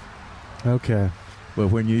leaf. Okay. But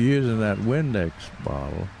when you're using that Windex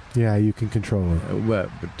bottle... Yeah, you can control it. But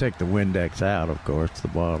take the Windex out, of course, the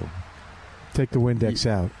bottle. Take the Windex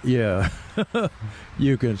out. Yeah.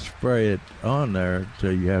 You can spray it on there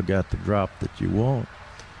until you have got the drop that you want.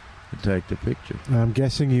 Take the picture. I'm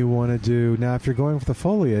guessing you want to do... Now, if you're going for the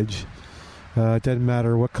foliage, it doesn't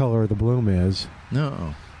matter what color the bloom is.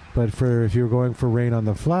 No. But if you're going for rain on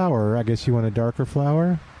the flower, I guess you want a darker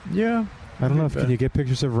flower? Yeah. I don't know if... Can you get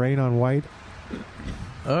pictures of rain on white?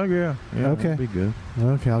 Oh, yeah. Okay. That'd be good.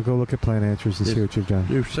 Okay, I'll go look at Plant Answers and see what you've done.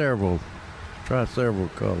 Do several. Try several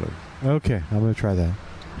colors. Okay, I'm going to try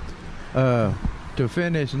that. To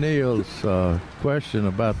finish Neil's question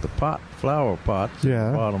about the flower pots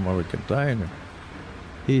at the bottom of the container,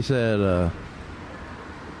 he said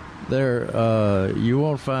you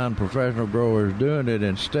won't find professional growers doing it.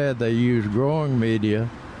 Instead, they use growing media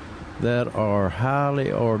that are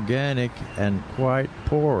highly organic and quite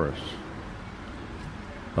porous.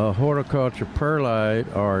 A horticulture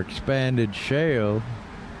perlite or expanded shale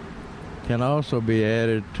can also be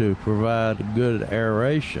added to provide good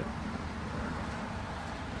aeration.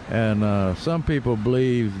 And some people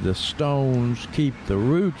believe the stones keep the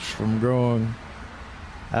roots from growing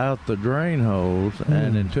out the drain holes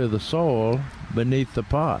and into the soil beneath the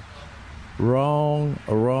pot. Wrong.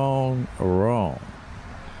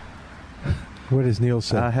 What does Neil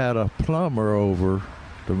say? I had a plumber over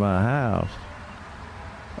to my house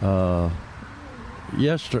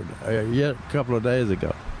yesterday, a couple of days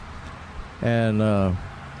ago, and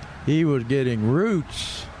he was getting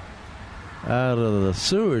roots out of the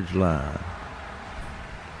sewage line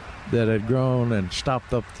that had grown and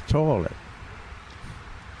stopped up the toilet,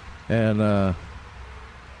 and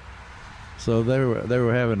so they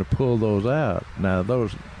were having to pull those out. Now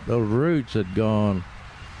those roots had gone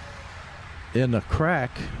in a crack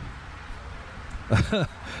on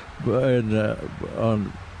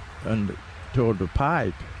toward the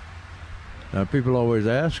pipe. Now people always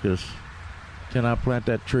ask us, can I plant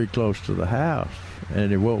that tree close to the house?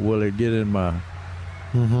 And will it get in my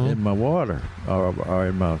water or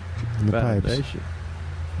in my foundation? Pipes.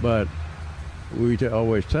 But we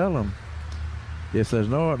always tell them, if there's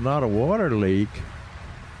not a water leak,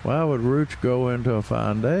 why would roots go into a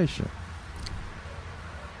foundation?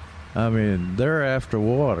 I mean, they're after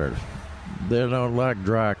water. They don't like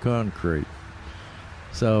dry concrete.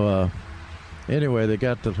 So anyway, they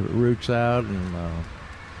got the roots out and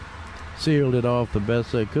sealed it off the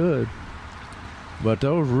best they could. But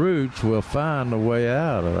those roots will find a way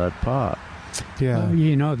out of that pot. Yeah.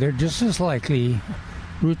 They're just as likely,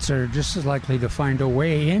 roots are just as likely to find a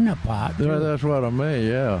way in a pot. Yeah, that's what I mean,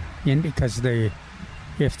 yeah. And because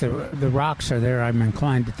if the rocks are there, I'm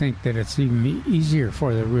inclined to think that it's even easier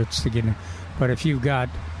for the roots to get in. But if you've got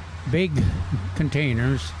big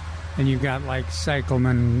containers and you've got like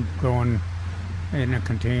cyclamen growing in a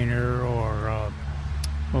container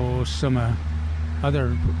or some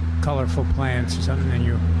other colorful plants or something, and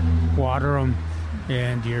you water them,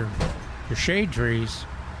 and your shade trees,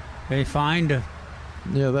 they find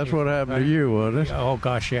that's what happened to you, wasn't it? Oh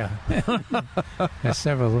gosh, yeah.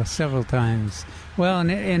 several times. Well,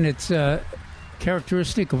 and it's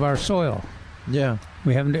characteristic of our soil. Yeah,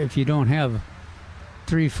 we haven't. If you don't have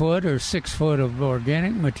 3 foot or 6 foot of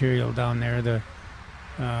organic material down there,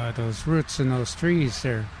 those roots in those trees,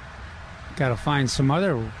 they're got to find some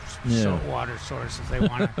other water source if they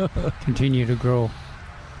want to continue to grow.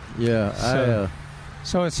 Yeah,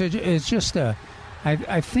 so it's just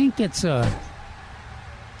I think it's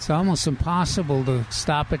almost impossible to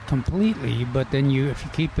stop it completely, but then if you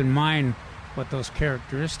keep in mind what those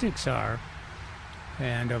characteristics are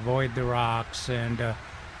and avoid the rocks and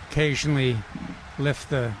occasionally lift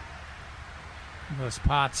those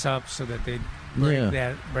pots up so that they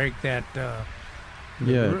break that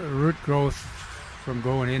root growth from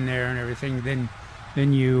going in there and everything, then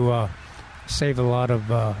you save a lot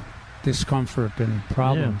of discomfort and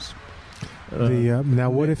problems. Now,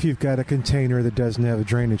 what if you've got a container that doesn't have a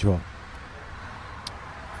drainage hole?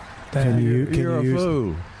 You're a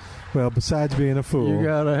fool. Well, besides being a fool, you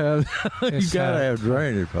gotta have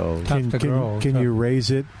drainage holes. Can you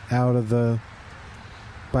raise it out of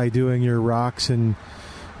by doing your rocks and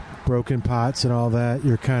broken pots and all that?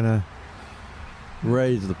 You're kind of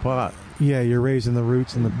raise the pot. Yeah, you're raising the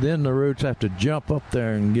roots then the roots have to jump up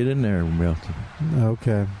there and get in there, Milton.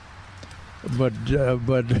 Okay. But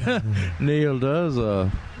Neil does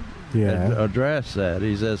address that.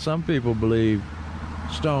 He says some people believe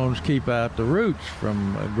stones keep out the roots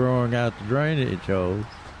from growing out the drainage holes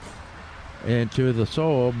into the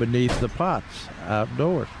soil beneath the pots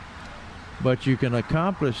outdoors. But you can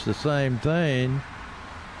accomplish the same thing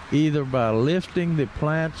either by lifting the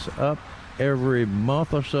plants up every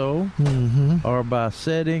month or so, or by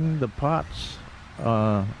setting the pots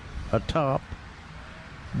atop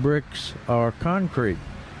bricks or concrete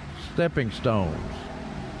stepping stones,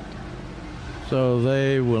 so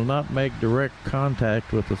they will not make direct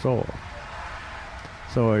contact with the soil.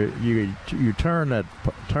 So you turn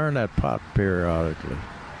that pot periodically.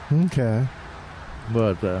 Okay.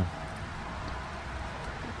 But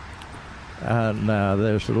now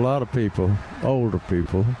there's a lot of people, older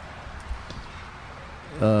people,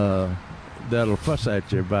 that'll fuss at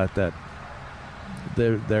you about that.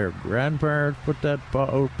 Their grandparents put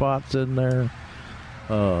those pots in there.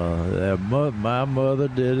 My mother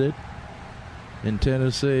did it in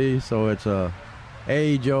Tennessee, so it's a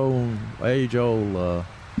age-old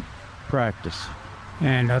practice.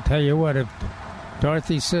 And I'll tell you what, if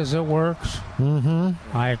Dorothy says it works,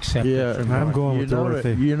 I accept it. I'm going with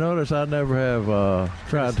Dorothy. You notice I never have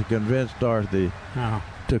tried to convince Dorothy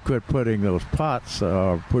to quit putting those pots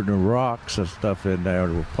or putting rocks and stuff in there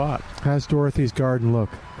with pots. How's Dorothy's garden look?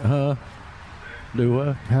 Huh? Do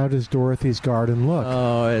what? How does Dorothy's garden look?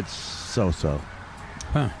 Oh, it's so-so.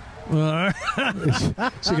 Huh.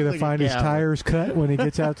 Is he going to find his tires cut when he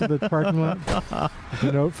gets out to the parking lot?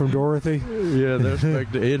 A note from Dorothy? Yeah,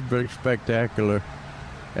 it's been spectacular.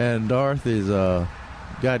 And Dorothy's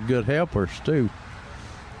got good helpers, too,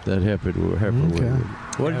 that help her with it.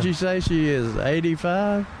 What did you say? She is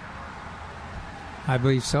 85? I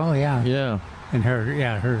believe so, yeah. Yeah. And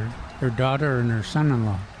her daughter and her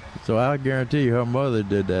son-in-law. So I guarantee you her mother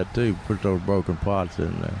did that, too, put those broken pots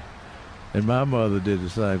in there. And my mother did the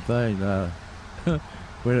same thing.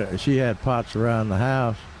 When she had pots around the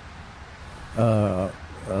house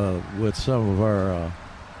with some of her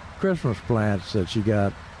Christmas plants that she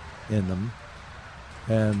got in them.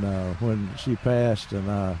 And when she passed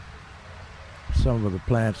and some of the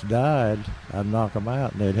plants died, I'd knock them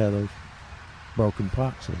out, and they'd have those broken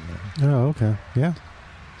pots in there. Oh, okay. Yeah.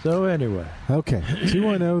 So anyway. Okay.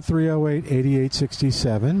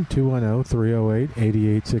 210-308-8867.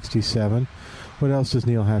 210-308-8867. What else does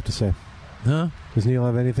Neil have to say? Huh? Does Neil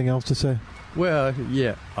have anything else to say? Well,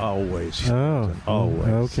 yeah, always. Oh.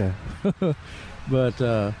 Always. Okay. But,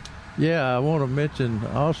 I want to mention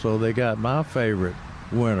also they got my favorite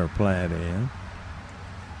winter plant in.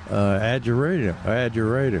 Ageratum.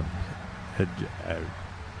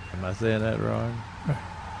 Am I saying that wrong?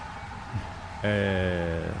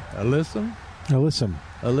 Alyssum.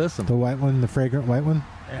 The white one, the fragrant white one.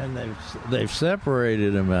 And they've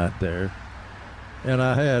separated them out there. And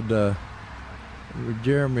I had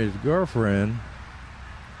Jeremy's girlfriend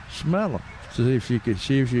smell them, see if she could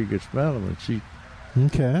smell them, and she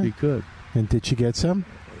could. And did she get some?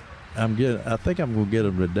 I think I'm gonna get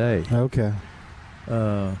them today. Okay.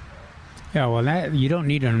 Well, you don't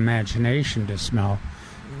need an imagination to smell.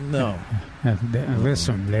 No.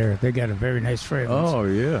 Listen, they got a very nice fragrance. Oh,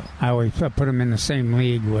 yeah. I always put them in the same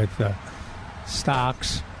league with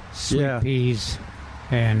stocks, sweet peas,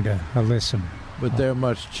 and alyssum. But they're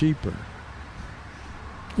much cheaper.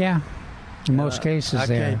 Yeah. In most cases,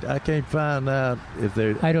 I can't find out if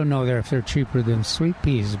they're... I don't know if they're cheaper than sweet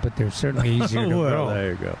peas, but they're certainly easier to grow.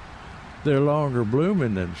 There you go. They're longer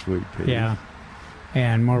blooming than sweet peas. Yeah.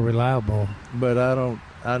 And more reliable. But I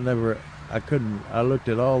looked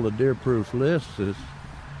at all the deer-proof lists,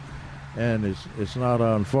 and it's not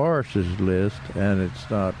on Forest's list, and it's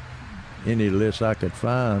not any list I could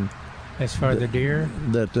find. As far as the deer?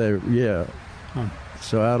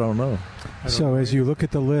 So I don't know. So as you look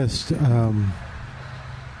at the list,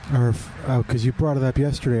 because you brought it up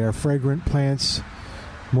yesterday, are fragrant plants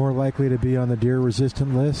more likely to be on the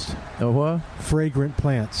deer-resistant list? What? Fragrant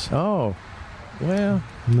plants. Oh, well,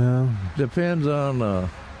 no. Depends on the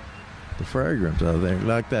fragrance, I think.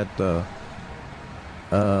 Like that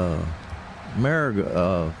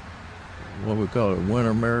marigold, what we call it,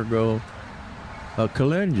 winter marigold,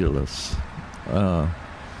 calendulus.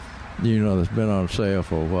 That's been on sale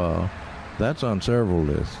for a while. That's on several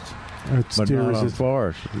lists, but not on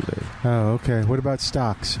Forest list. Oh, okay. What about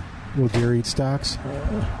stocks? Will deer eat stocks?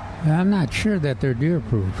 I'm not sure that they're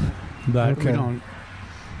deer-proof, but we don't.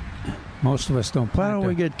 Most of us don't plant Why don't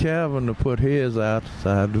we get Calvin to put his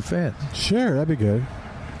outside the fence? Sure, that'd be good.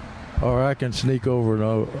 Or I can sneak over and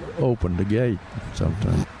open the gate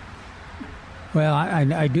sometime. Well,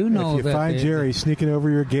 I do know if you find Jerry sneaking over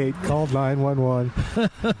your gate, call 911.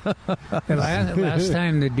 Last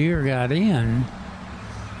time the deer got in,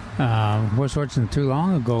 wasn't too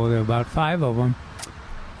long ago, there were about 5 of them.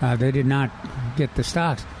 They did not get the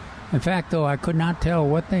stocks. In fact, though, I could not tell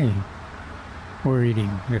what they were eating,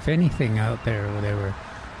 if anything, out there.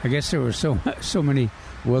 I guess there were so many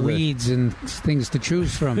weeds and things to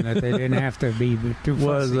choose from that they didn't have to be too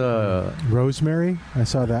fussy. Rosemary? I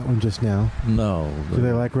saw that one just now. No. Do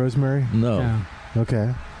they like rosemary? No. Yeah.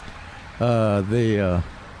 Okay.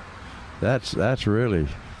 That's really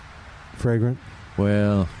fragrant.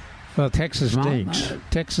 Well, Texas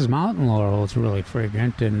mountain laurel is really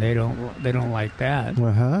fragrant, and they don't like that.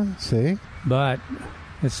 See, but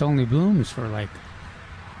it's only blooms for like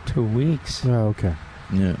 2 weeks. Oh, okay.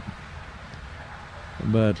 Yeah.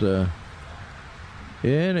 But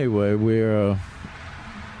anyway, we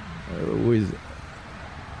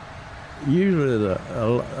usually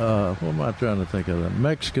what am I trying to think of? The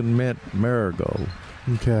Mexican mint marigold.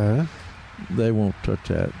 Okay. They won't touch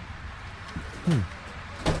that.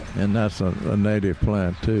 And that's a native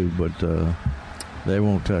plant too, but they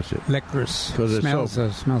won't touch it. Licorice. Smells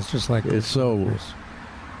just like it's so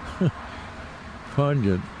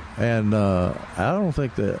pungent, and I don't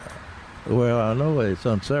think that. Well, I know it's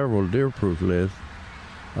on several deer-proof lists,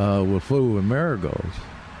 will fool with marigolds.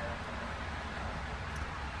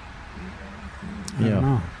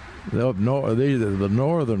 I don't know. These are the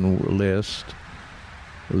northern list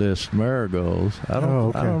marigolds. I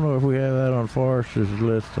don't know if we have that on Forrester's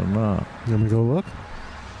list or not. Let me go look.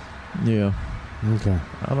 Yeah. Okay.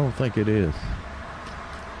 I don't think it is,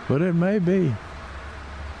 but it may be,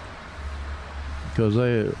 because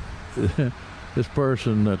this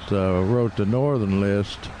person that wrote the northern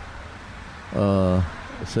list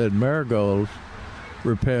said marigolds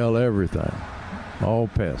repel everything, all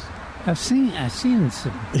pests. I've seen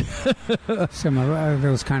some of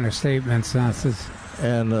those kind of statements.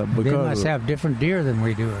 And because they must have different deer than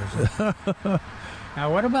we do. Or something.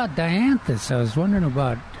 Now, what about dianthus? I was wondering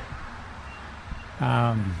about.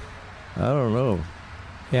 I don't know.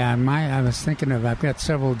 Yeah, I was thinking of. I've got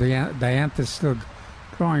several dianthus still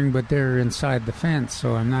growing, but they're inside the fence,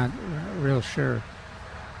 so I'm not real sure.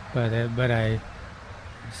 But I've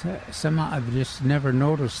just never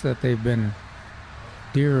noticed that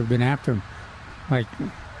deer have been after them. Like,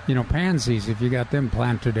 pansies, if you got them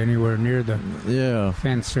planted anywhere near the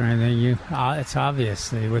fence or anything, it's obvious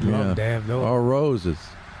they would love to have those. Or roses.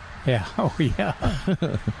 Yeah, oh yeah.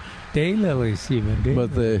 Daylilies even.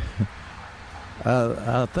 But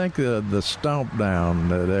I think the stomp down,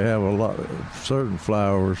 they have a lot of certain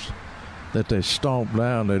flowers that they stomp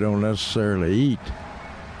down, they don't necessarily eat.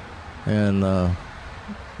 And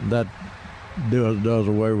that does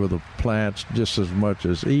away with the plants just as much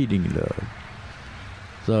as eating does.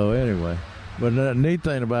 So anyway, but the neat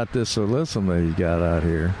thing about this alyssum that he's got out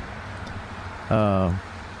here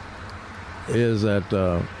is that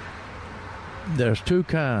there's two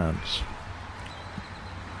kinds.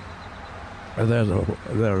 There's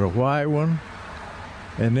a white one,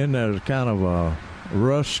 and then there's kind of a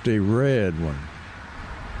rusty red one.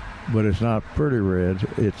 But it's not pretty red.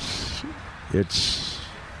 It's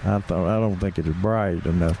I don't think it's bright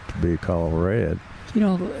enough to be called red.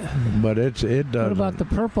 But it doesn't. What about the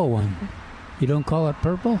purple one? You don't call it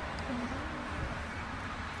purple?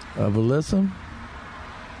 Of alyssum?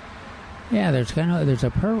 Yeah, there's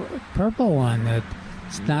a purple one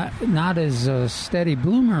that's not as steady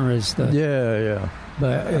bloomer as the. Yeah.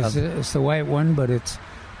 But it's the white one, but it's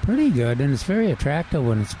pretty good and it's very attractive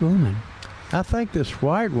when it's blooming. I think this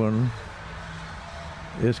white one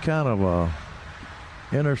is kind of a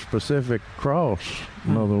interspecific cross.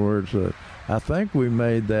 In other words, I think we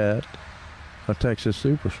made that a Texas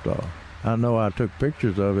Superstar. I know I took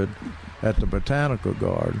pictures of it at the Botanical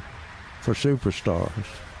Garden for Superstars.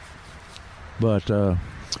 But well,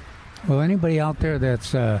 anybody out there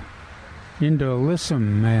that's into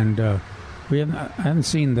alyssum, and I haven't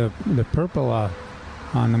seen the purple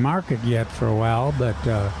on the market yet for a while, but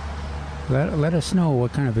let us know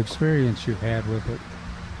what kind of experience you've had with it.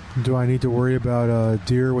 Do I need to worry about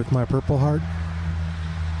deer with my purple heart?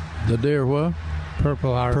 The deer what?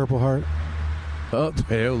 Purple heart. Purple heart. Oh,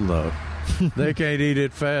 hell no. They can't eat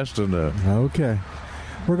it fast enough. Okay.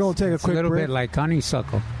 We're going to take a quick break. A little bit like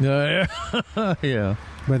honeysuckle. Yeah.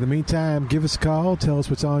 But in the meantime, give us a call. Tell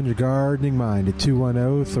us what's on your gardening mind at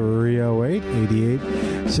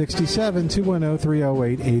 210-308-8867.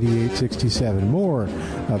 210-308-8867. More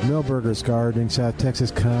of Milberger's Gardening South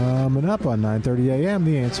Texas coming up on 9:30 a.m.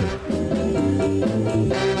 The Answer.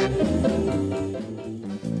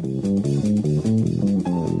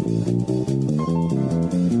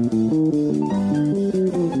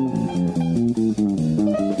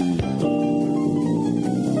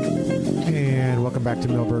 Back to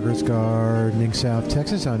Milberger's Gardening South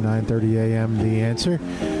Texas on 9:30 a.m. The Answer.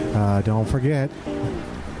 Don't forget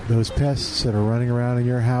those pests that are running around in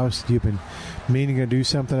your house you've been meaning to do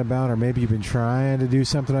something about, or maybe you've been trying to do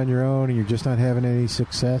something on your own and you're just not having any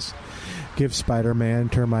success. Give Spider-Man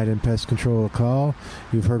Termite and Pest Control a call.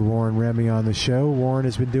 You've heard Warren Remy on the show. Warren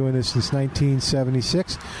has been doing this since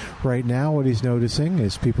 1976. Right now, what he's noticing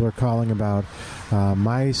is people are calling about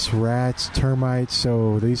mice, rats, termites.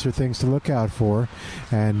 So these are things to look out for.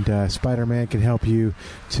 And Spider-Man can help you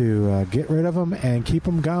to get rid of them and keep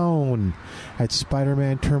them gone. At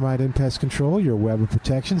Spider-Man Termite and Pest Control, your web of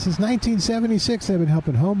protection. Since 1976, they've been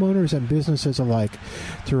helping homeowners and businesses alike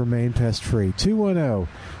to remain pest-free.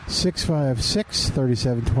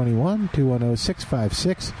 210-656-3721,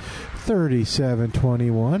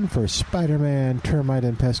 210-656-3721 for Spider-Man Termite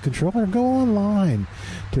and Pest Control. Or go online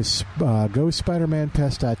to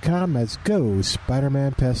GoSpidermanPest.com. That's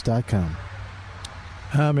GoSpidermanPest.com.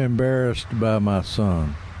 I'm embarrassed by my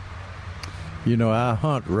son. I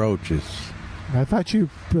hunt roaches. I thought you.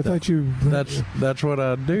 That's what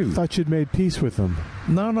I do. Thought you'd made peace with them.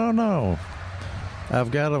 No. I've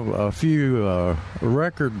got a few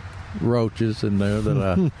record roaches in there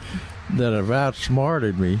that have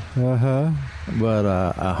outsmarted me. Uh-huh. But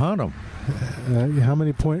I hunt them. How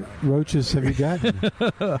many point roaches have you gotten?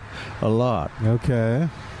 A lot. Okay.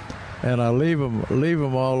 And I leave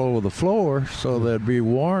them all over the floor so there'd be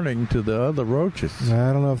warning to the other roaches.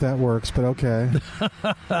 I don't know if that works, but okay.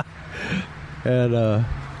 And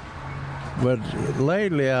but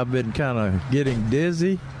lately I've been kind of getting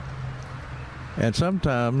dizzy, and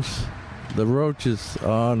sometimes the roaches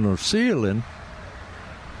are on the ceiling,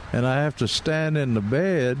 and I have to stand in the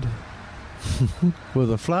bed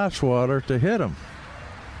with a fly swatter to hit them.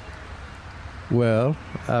 Well,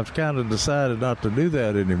 I've kind of decided not to do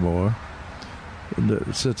that anymore,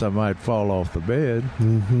 since I might fall off the bed.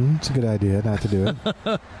 Mm-hmm. It's a good idea not to do it.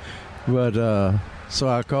 But so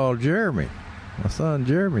I called Jeremy, my son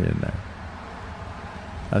Jeremy, in there.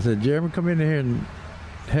 I said, Jeremy, come in here and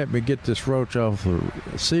help me get this roach off the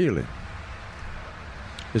ceiling.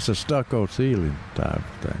 It's a stucco ceiling type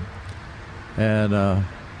thing. And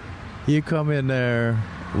you come in there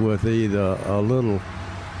with either a little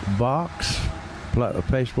box, a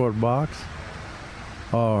pasteboard box,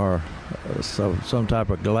 or some type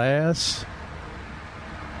of glass,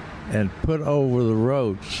 and put over the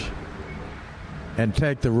roach and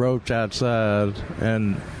take the roach outside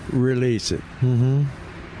and release it. Mm-hmm.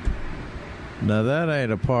 Now that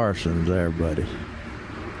ain't a Parsons there, buddy.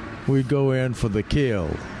 We go in for the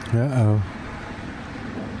kill. Uh-oh.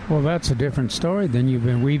 Well, that's a different story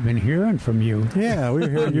than we've been hearing from you. Yeah, we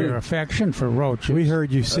heard your affection for roaches. We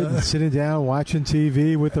heard you sitting down watching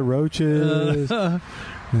TV with the roaches.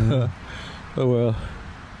 Well,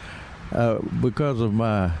 because of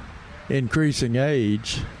my increasing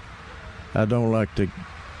age, I don't like to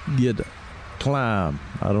climb.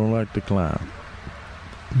 I don't like to climb.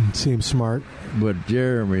 Seems smart. But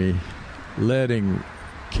Jeremy,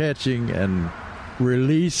 catching and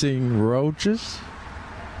releasing roaches.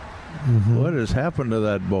 Mm-hmm. What has happened to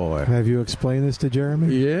that boy? Have you explained this to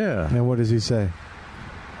Jeremy? Yeah. And what does he say?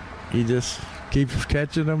 He just keeps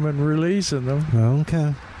catching them and releasing them.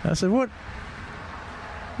 Okay. I said, what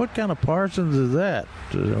kind of Parsons is that?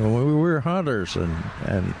 We're hunters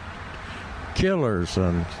and killers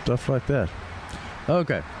and stuff like that.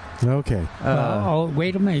 Okay.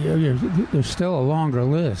 Wait a minute. There's still a longer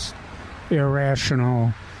list.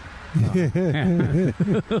 Irrational.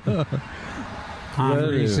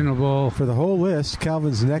 Unreasonable. For the whole list,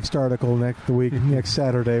 Calvin's next article next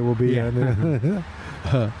Saturday will be on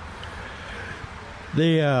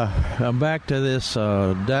I'm back to this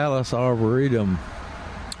Dallas Arboretum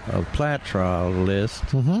plant trial list.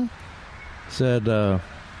 Mm-hmm. Said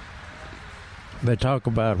they talk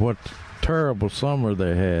about what terrible summer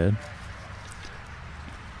they had,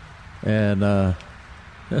 and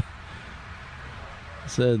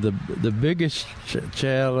said the biggest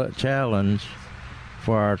challenge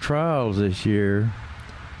for our trials this year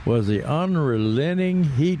was the unrelenting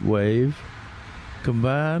heat wave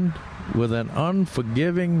combined with an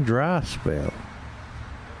unforgiving dry spell.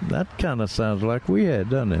 That kind of sounds like we had,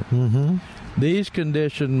 doesn't it? Mm-hmm. These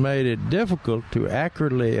conditions made it difficult to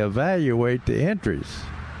accurately evaluate the entries.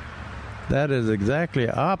 That is exactly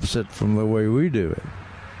opposite from the way we do it.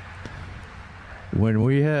 When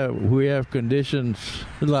we have conditions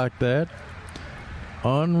like that,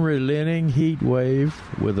 unrelenting heat wave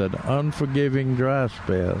with an unforgiving dry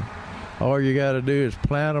spell, all you got to do is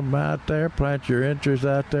plant them out there, plant your entries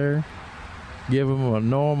out there, give them a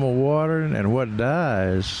normal watering, and what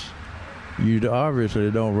dies, you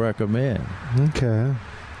obviously don't recommend. Okay.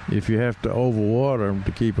 If you have to overwater them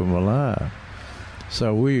to keep them alive.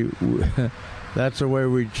 So we that's the way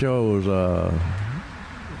we chose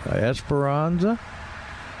Esperanza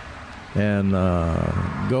and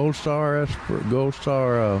Gold Star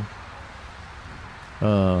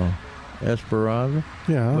Esperanza.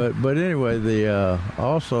 Yeah. But anyway, the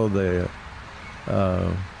also the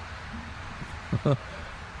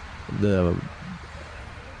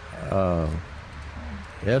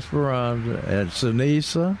Esperanza and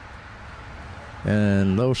Sinisa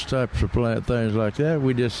and those types of things like that.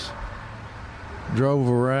 We just drove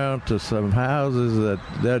around to some houses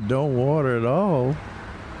that don't water at all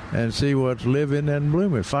and see what's living and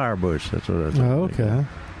blooming. Firebush, that's what I think. Oh, okay.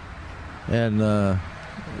 And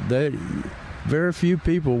very few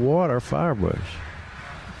people water firebush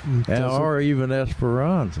or even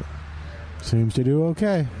Esperanza. Seems to do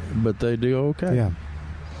okay. But they do okay. Yeah.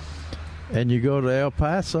 And you go to El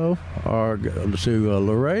Paso or to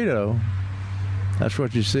Laredo, that's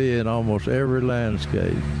what you see in almost every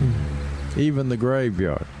landscape, even the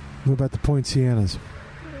graveyard. What about the poincianas?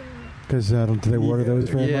 Because do they water those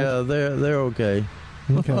very much? Yeah, they're okay.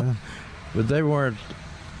 Okay. But they weren't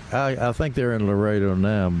I think they're in Laredo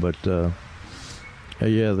now, but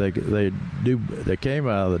yeah, they came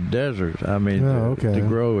out of the desert. I mean, to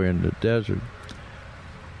grow in the desert.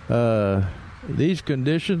 These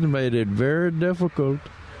conditions made it very difficult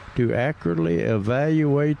to accurately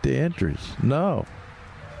evaluate the entries. No.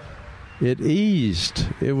 It eased.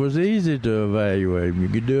 It was easy to evaluate. You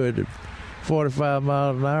could do it at 45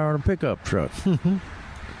 miles an hour on a pickup truck.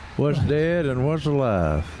 What's dead and what's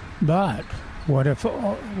alive? But what if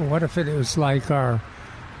it was like our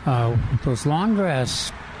those long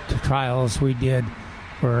grass trials we did,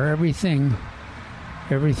 where everything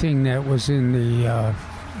that was in the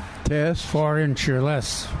test 4-inch or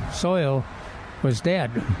less soil was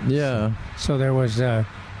dead. Yeah. So there was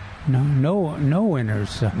no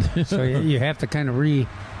winners. So you have to kind of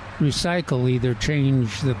recycle, either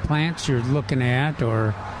change the plants you're looking at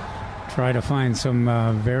or try to find some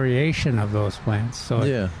variation of those plants.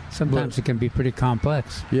 So sometimes it can be pretty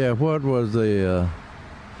complex. Yeah, what was the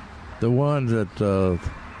ones that the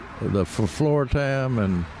Floritam,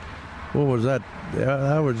 and what was that?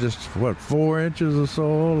 That was just, 4 inches of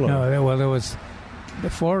soil? No, there was, the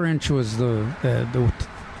 4-inch was the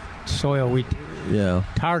soil we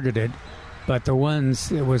targeted, but the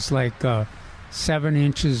ones, it was like 7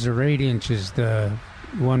 inches or 8 inches, the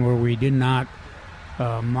one where we did not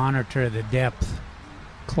monitor the depth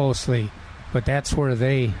closely, but that's where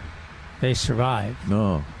they survived.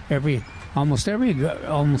 No, almost every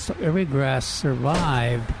grass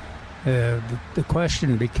survived. The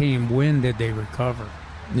question became, when did they recover?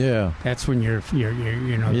 Yeah, that's when the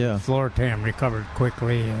Floritam recovered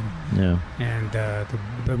quickly, and the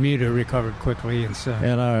Bermuda recovered quickly, and so.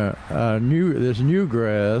 And our new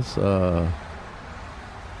grass, the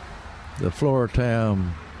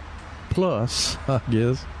Floritam Plus, I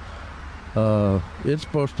guess, it's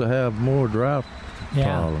supposed to have more drought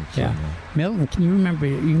tolerance. Yeah. Milton, can you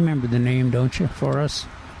remember the name, don't you, for us,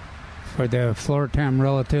 for the Floritam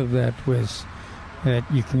relative that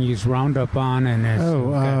you can use Roundup on, and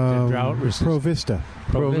got the drought resistance.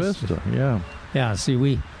 Provista, yeah. Yeah, see,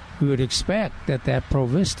 we would expect that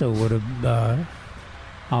Provista would have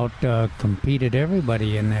out-competed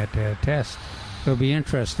everybody in that test. It'll be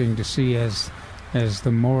interesting to see as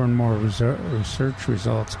the more and more research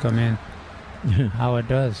results come in, how it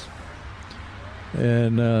does.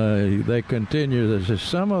 And they continue.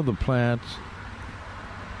 Some of the plants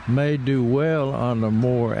may do well under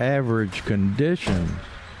more average conditions,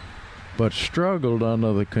 but struggled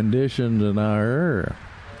under the conditions in our area.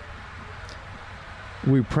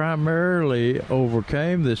 We primarily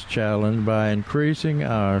overcame this challenge by increasing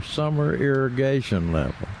our summer irrigation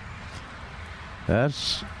level.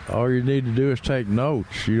 That's all you need to do is take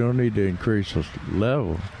notes. You don't need to increase the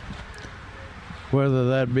level. Whether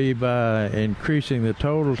that be by increasing the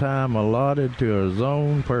total time allotted to a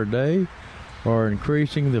zone per day or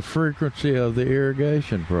increasing the frequency of the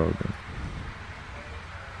irrigation program.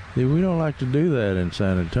 See, we don't like to do that in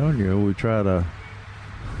San Antonio. We try to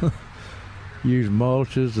use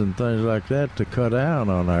mulches and things like that to cut down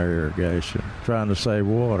on our irrigation, trying to save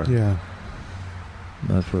water. Yeah.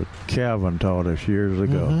 That's what Calvin taught us years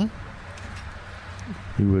ago. Mm-hmm.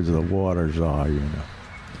 He was the water czar,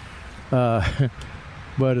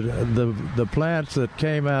 But the plants that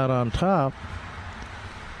came out on top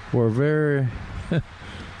were very,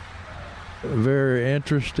 very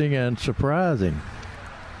interesting and surprising.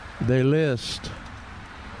 They list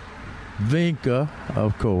Vinca,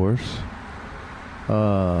 of course,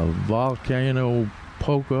 volcano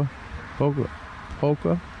polka,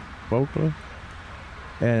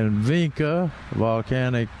 and Vinca,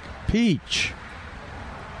 volcanic peach.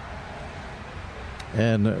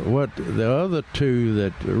 And what the other two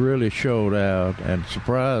that really showed out and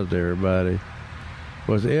surprised everybody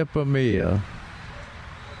was Ipomoea,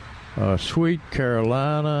 sweet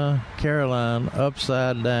Caroline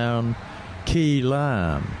upside down key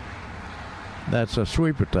lime. That's a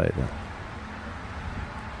sweet potato.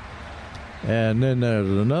 And then there's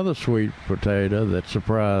another sweet potato that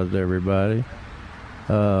surprised everybody,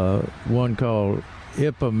 one called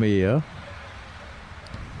Ipomoea,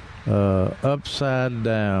 upside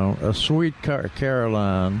down, a sweet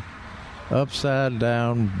Caroline, upside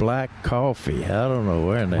down black coffee. I don't know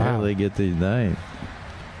where in the hell they get these names.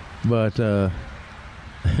 But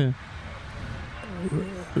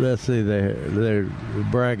let's see, they're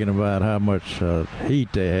bragging about how much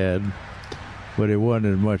heat they had, but it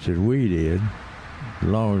wasn't as much as we did, as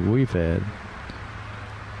long as we've had.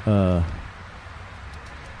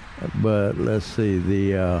 But let's see,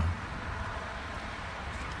 the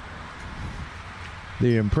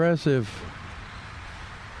impressive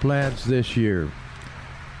plants this year.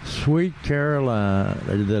 Sweet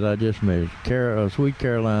Caroline that I just mentioned, Sweet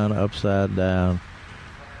Caroline upside down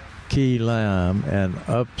key lime, and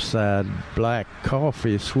upside black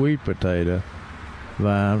coffee sweet potato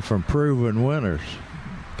vine from Proven Winners,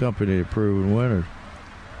 company of Proven Winners.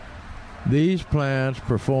 These plants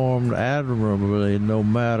performed admirably no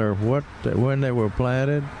matter when they were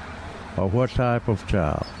planted or what type of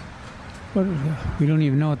child. We don't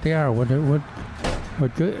even know what they are. What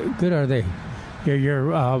good are they?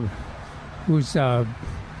 Who's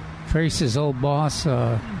Trace's old boss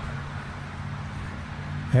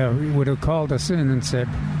would have called us in and said,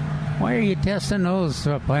 "Why are you testing those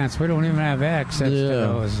plants? We don't even have access to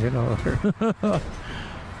those."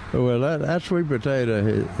 Well, that sweet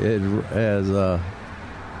potato has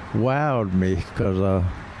wowed me because,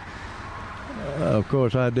 of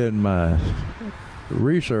course, I did my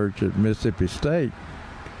research at Mississippi State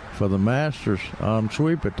for the master's on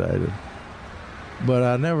sweet potatoes, but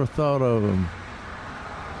I never thought of them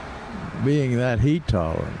being that heat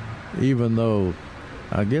tolerant, even though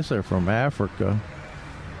I guess they're from Africa,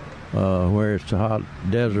 where it's the hot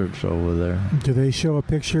deserts over there. Do they show a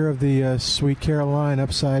picture of the Sweet Caroline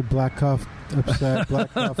upside black coffee?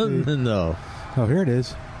 No. Oh, here it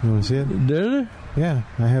is. You want to see it? Did it? Yeah,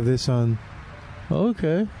 I have this on.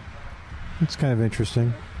 Okay. It's kind of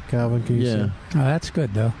interesting. Calvin, can you see? Oh, that's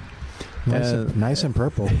good, though. Nice and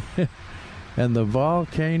purple. And the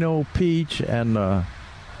volcano peach and the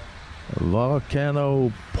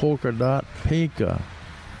volcano polka dot vinca.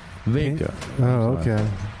 Oh, okay.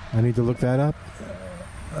 I need to look that up.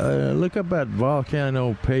 Look up that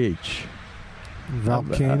volcano peach.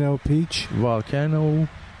 Volcano peach? Volcano,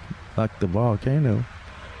 like the volcano.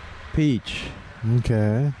 Peach.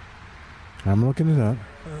 Okay. I'm looking it up.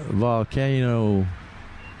 Volcano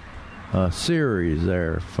series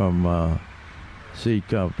there from seed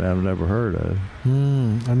company I've never heard of.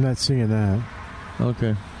 I'm not seeing that.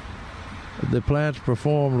 Okay. The plants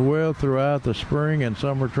performed well throughout the spring and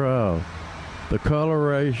summer trials. The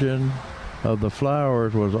coloration of the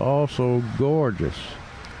flowers was also gorgeous.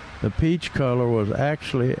 The peach color was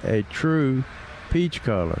actually a true peach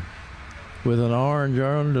color with an orange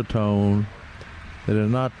undertone that is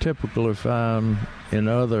not typically found in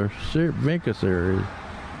other vinca series,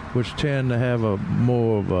 which tend to have a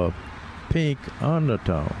more of a pink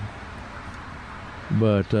undertone.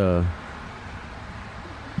 But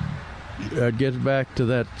it gets back to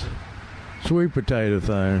that sweet potato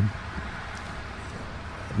thing.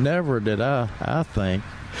 Never did I think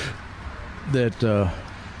that the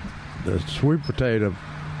sweet potato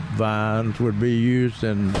vines would be used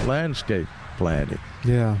in landscape planting.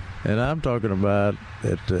 Yeah. And I'm talking about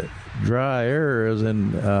at the dry areas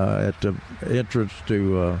and at the entrance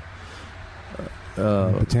to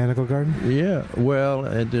botanical garden. Yeah, well,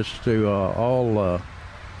 and just to all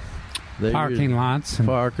parking lots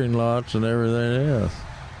and everything else.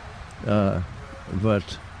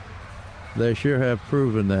 But they sure have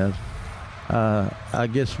proven that. I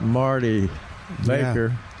guess Marty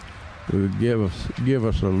Baker would give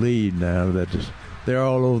us a lead now that they're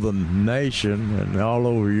all over the nation and all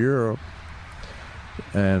over Europe.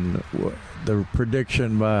 And the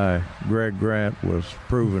prediction by Greg Grant was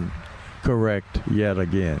proven correct yet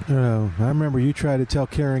again. Oh, I remember you tried to tell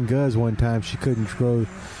Karen Guz one time she couldn't grow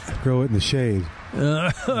it in the shade.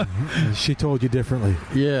 She told you differently.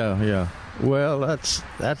 Yeah. Well,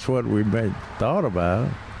 that's what we thought about.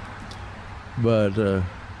 But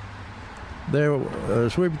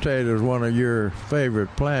sweet potato is one of your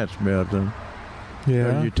favorite plants, Milton.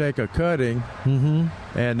 Yeah. So you take a cutting,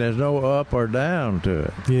 and there's no up or down to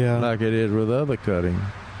it. Yeah. Like it is with other cutting.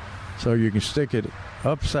 So you can stick it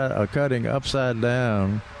cutting upside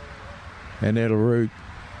down, and it'll root.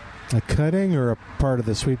 A cutting or a part of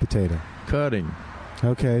the sweet potato? Cutting.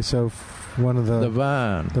 Okay, so one of the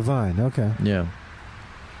vine. The vine. Okay. Yeah.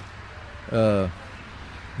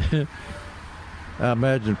 I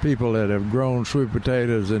imagine people that have grown sweet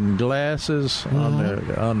potatoes in glasses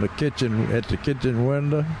on the kitchen at the kitchen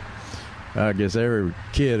window. I guess every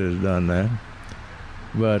kid has done that,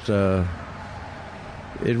 but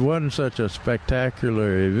it wasn't such a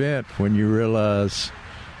spectacular event when you realize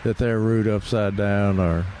that they're root upside down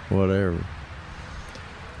or whatever.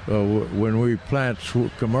 When we plant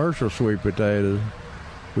commercial sweet potatoes,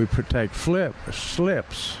 we take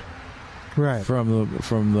slips. Right. From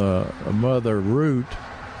the mother root,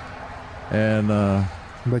 and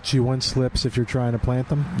but you want slips if you're trying to plant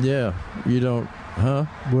them. Yeah, you don't, huh?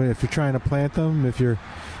 Well, if you're trying to plant them, if you're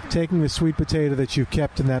taking the sweet potato that you've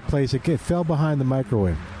kept in that place, it fell behind the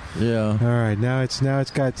microwave. Yeah. All right, now it's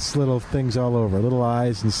got little things all over, little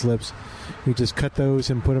eyes and slips. You just cut those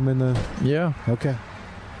and put them in the. Yeah. Okay.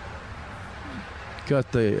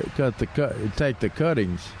 take the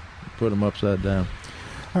cuttings, put them upside down.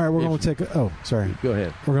 All right, we're going to take a... Oh, sorry. Go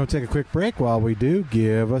ahead. We're going to take a quick break. While we do,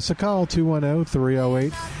 give us a call,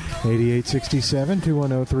 210-308-8867,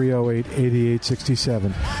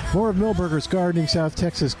 210-308-8867. More of Milberger's Gardening South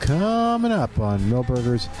Texas coming up on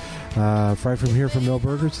Milberger's, right from here from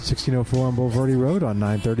Milberger's at 1604 on Boulevardy Road on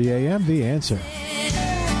 9:30 a.m. The Answer.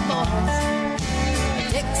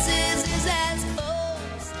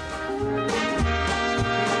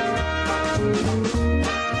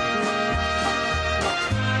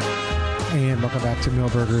 And welcome back to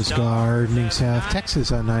Milberger's Gardening South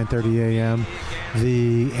Texas on 9:30 a.m.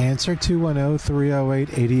 The Answer,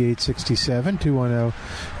 210-308-8867,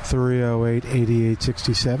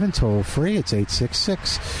 210-308-8867. Toll free, it's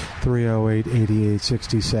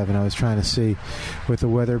 866-308-8867. I was trying to see, with the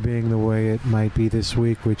weather being the way it might be this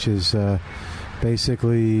week, which is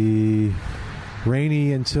basically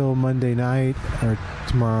rainy until Monday night or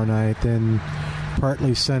tomorrow night, then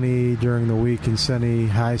partly sunny during the week and sunny,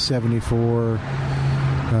 high 74,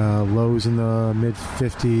 lows in the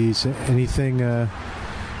mid-50s. Anything that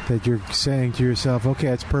you're saying to yourself, okay,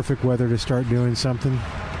 it's perfect weather to start doing something?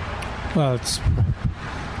 Well, it's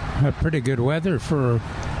a pretty good weather for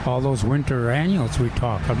all those winter annuals we're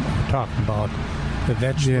talking about, the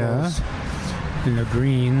vegetables and the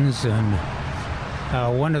greens. And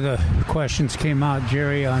one of the questions came out,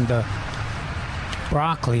 Jerry, on the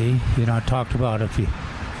broccoli. Talked about if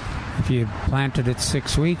you planted it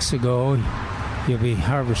 6 weeks ago, you'll be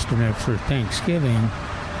harvesting it for Thanksgiving.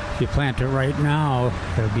 If you plant it right now,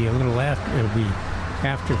 it'll be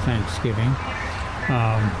after Thanksgiving.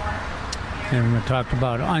 And we talked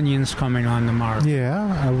about onions coming on the market.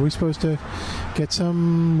 Yeah, are we supposed to get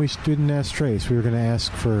some? We didn't ask Trace. We were going to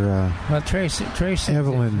ask for Trace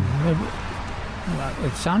Evelyn.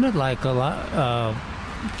 It sounded like a lot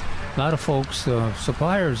of folks,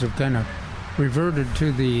 suppliers, have kind of reverted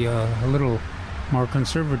to the a little more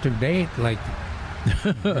conservative date. Like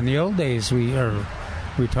in the old days, we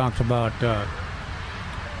talked about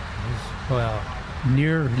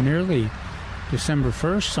nearly December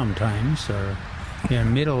 1st sometimes, or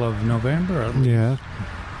middle of November at least.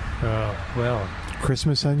 Yeah.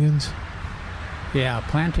 Christmas onions. Yeah,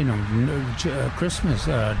 planting them Christmas,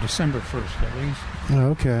 December 1st at least.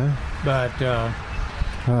 Okay. But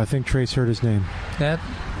I think Trace heard his name. That's.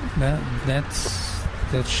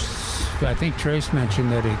 I think Trace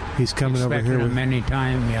mentioned that he's coming over here with many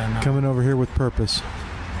times. Yeah, no. Coming over here with purpose.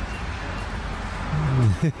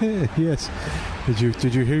 Yes.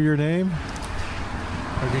 Did you hear your name?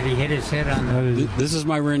 Or did he hit his head on the... This is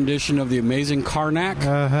my rendition of the amazing Karnak.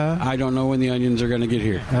 Uh-huh. I don't know when the onions are going to get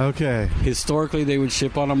here. Okay. Historically, they would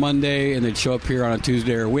ship on a Monday, and they'd show up here on a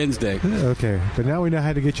Tuesday or Wednesday. Okay. But now we know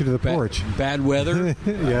how to get you to the porch. Bad weather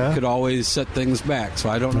could always set things back.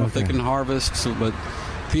 So I don't know if they can harvest, but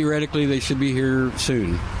theoretically, they should be here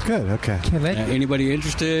soon. Good. Okay. Anybody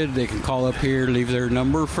interested, they can call up here, leave their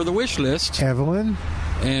number for the wish list. Evelyn?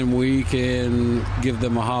 And we can give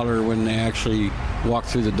them a holler when they actually walk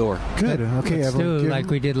through the door. Good. Okay, let's do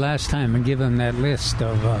like we did last time and give them that list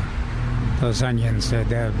of those onions.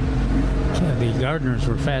 The gardeners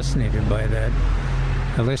were fascinated by that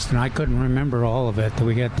list, and I couldn't remember all of it.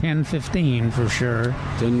 We got 1015 for sure.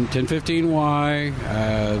 1015Y,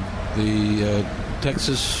 the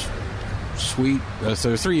Texas Sweet. So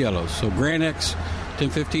there's 3 yellows. So Grand X,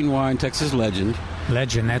 1015Y, and Texas Legend.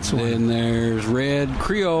 That's one. Then there's Red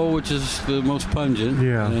Creole, which is the most pungent.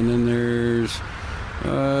 Yeah. And then there's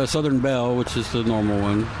Southern Belle, which is the normal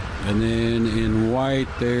one. And then in white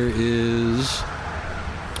there is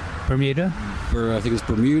Bermuda. I think it's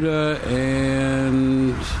Bermuda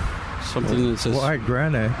and something that says White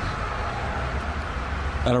Granny.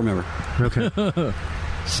 I don't remember. Okay.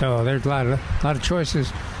 So there's a lot of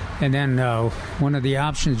choices. And then one of the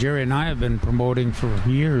options Jerry and I have been promoting for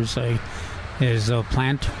years is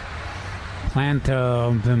plant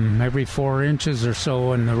them every 4 inches or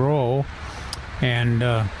so in the row, and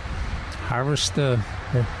harvest at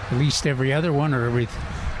least every other one or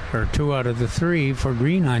 2 out of the 3 for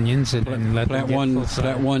green onions, and then let them get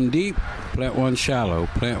plant one deep, plant one shallow,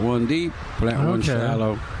 plant one deep, plant one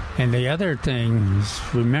shallow. And the other thing is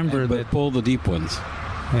that pull the deep ones.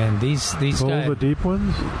 And these pull the deep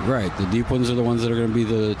ones? Right. The deep ones are the ones that are going to be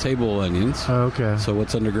the table onions. Oh, okay. So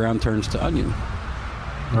what's underground turns to onion.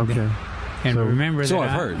 Okay. And remember that... So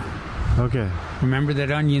I've heard. Okay. Remember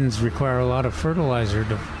that onions require a lot of fertilizer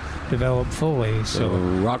to develop fully. So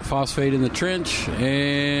rock phosphate in the trench,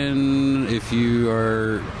 and if you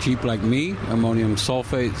are cheap like me, ammonium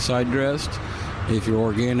sulfate side dressed. If you're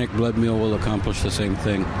organic, blood meal will accomplish the same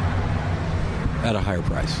thing at a higher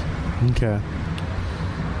price. Okay.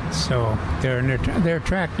 So they're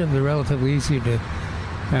attractive. They're relatively easy to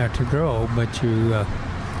grow, but you.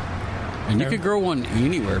 And you could grow one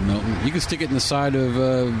anywhere, Milton. You could stick it in the side of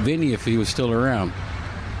Vinny if he was still around.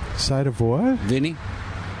 Side of what? Vinny.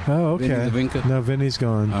 Oh, okay. Vinny the Vinca? No, Vinny's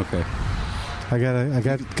gone. Okay. I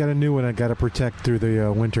got a new one. I got to protect through the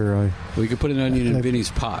winter. Well, you could put an onion in Vinny's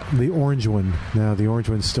pot. The orange one. Now the orange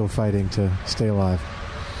one's still fighting to stay alive.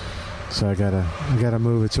 So I gotta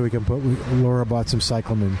move it so we can put. Laura bought some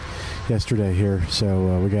cyclamen yesterday here,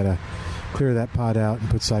 so we gotta clear that pot out and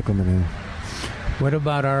put cyclamen in. What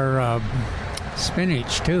about our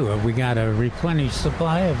spinach too? Have we got a replenished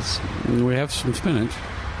supply of? We have some spinach.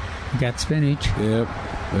 Got spinach. Yep.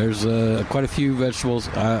 There's quite a few vegetables.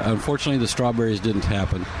 Unfortunately, the strawberries didn't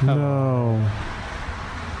happen. No.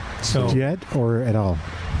 So yet or at all?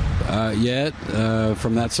 Yet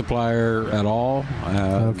from that supplier at all.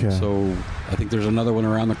 Okay. So I think there's another one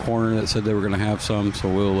around the corner that said they were going to have some. So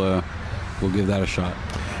we'll give that a shot.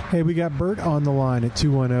 Hey, we got Bert on the line at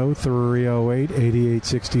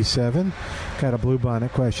 210-308-8867. Got a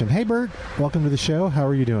bluebonnet question. Hey, Bert, welcome to the show. How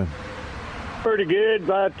are you doing? Pretty good.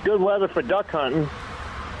 Good weather for duck hunting.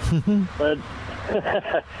 But they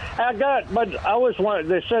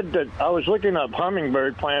said that I was looking up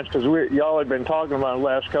hummingbird plants because y'all had been talking about it the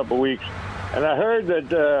last couple of weeks, and I heard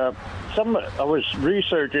that I was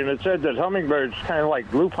researching. It said that hummingbirds kind of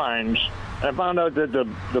like blue pines. And I found out that the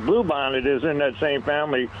bluebonnet is in that same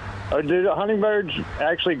family. Did hummingbirds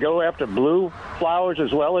actually go after blue flowers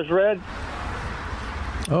as well as red?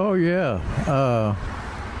 Oh yeah.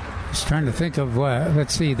 Just trying to think of what.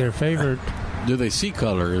 Let's see, their favorite. Do they see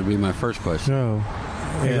color? Would be my first question. No.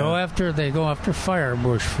 They go after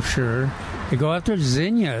firebush for sure. They go after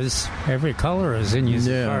zinnias. Every color of zinnias,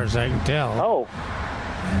 as far as I can tell. Oh.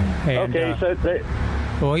 And, okay, so they.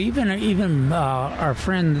 Well, even our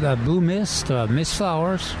friend Blue Mist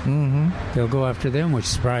flowers, they'll go after them, which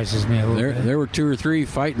surprises me a little bit. There were 2 or 3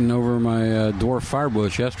 fighting over my dwarf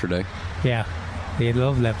firebush yesterday. Yeah, they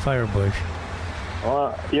love that firebush.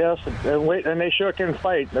 Yes, and they sure can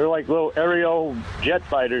fight. They're like little aerial jet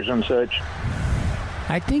fighters and such.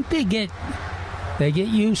 I think they get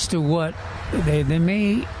used to what they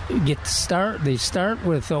may start. They start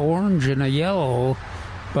with the orange and a yellow,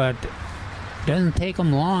 but it doesn't take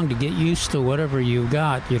them long to get used to whatever you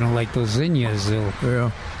got. Like those zinnias,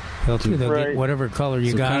 they'll get whatever color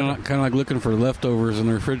you got. Kind of like looking for leftovers in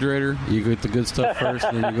the refrigerator. You get the good stuff first,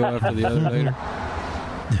 and then you go after the other later.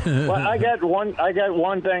 Well, I got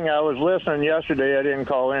one thing. I was listening yesterday. I didn't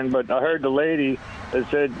call in, but I heard the lady that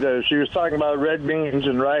said she was talking about red beans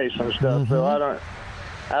and rice and stuff. So I don't.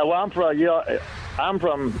 I'm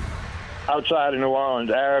from outside of New Orleans,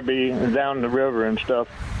 Araby, and down the river and stuff.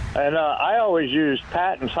 And I always use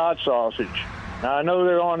Patton's hot sausage. Now I know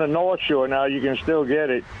they're on the North Shore now. You can still get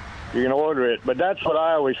it. You can order it, but that's what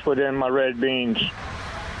I always put in my red beans.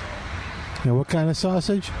 Now, what kind of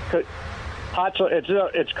sausage?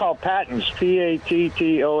 It's called Pattons,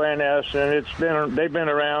 Pattons, and they've been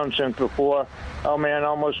around since before. Oh man,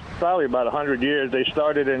 probably about 100 years. They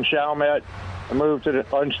started in Chalmette,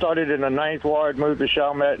 started in the 9th Ward, moved to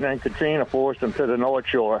Chalmette, and then Katrina forced them to the North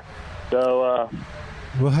Shore. So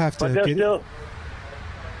we'll have to. But they're still.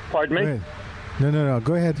 Pardon me? No.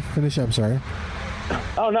 Go ahead. Finish up. Sorry.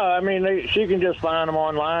 Oh no, I mean she can just find them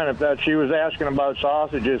online. If she was asking about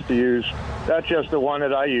sausages to use, that's just the one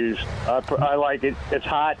that I use. I like it. It's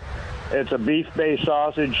hot. It's a beef-based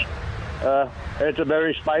sausage. It's a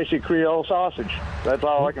very spicy Creole sausage. That's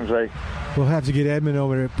all I can say. We'll have to get Edmund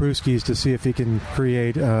over at Brewski's to see if he can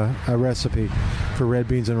create a recipe for red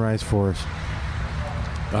beans and rice for us.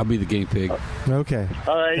 I'll be the guinea pig. Okay.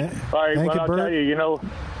 All right. Thank well, you, I'll Bert. tell you,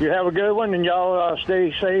 you have a good one, and y'all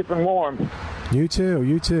stay safe and warm. You too.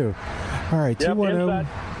 All right,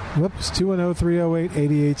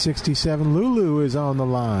 210-308-8867. Lulu is on the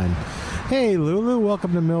line. Hey, Lulu,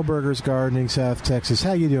 welcome to Milberger's Gardening, South Texas.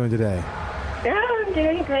 How you doing today? Yeah, I'm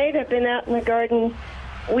doing great. I've been out in the garden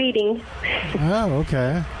weeding. Oh,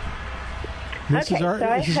 okay. This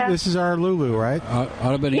is our Lulu, right? Ought to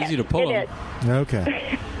have been easy to pull him.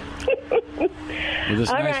 Okay. With this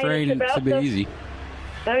nice rain, it should be easy.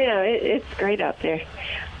 Oh, yeah, it's great out there.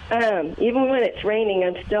 Even when it's raining,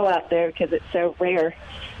 I'm still out there because it's so rare.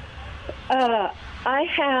 I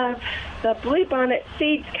have the bluebonnet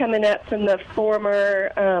seeds coming up from the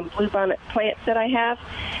former bluebonnet plants that I have.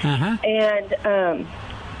 And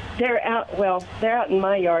they're out in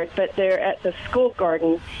my yard, but they're at the school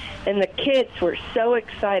garden, and the kids were so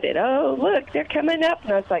excited. Oh, look, they're coming up.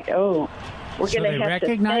 And I was like, oh, we're going to have to.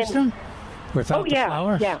 So they recognized them without the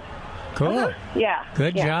flowers? Yeah. Cool. Yeah.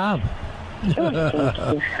 Good job.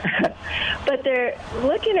 But they're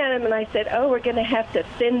looking at them, and I said, oh, we're going to have to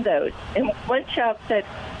thin those. And one child said,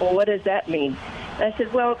 well, what does that mean? And I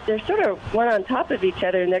said, well, they're sort of one on top of each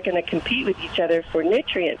other, and they're going to compete with each other for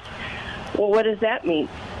nutrients. Well, what does that mean?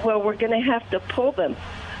 Well, we're going to have to pull them.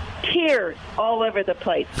 Tears all over the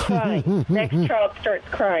place, crying. Next child starts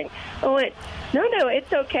crying. I went, no,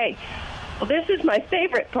 it's okay. Well, this is my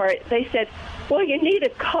favorite part. They said, well, you need to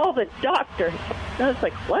call the doctor. And I was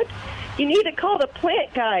like, what? You need to call the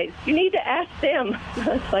plant guys. You need to ask them. I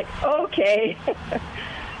was like, okay.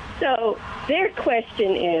 So their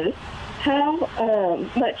question is, how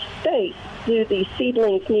much space do the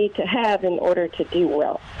seedlings need to have in order to do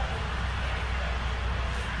well?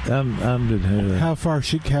 How far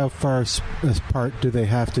apart do they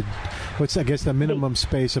have to? What's, I guess, the minimum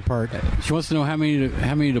space apart? She wants to know how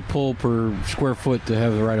many to pull per square foot to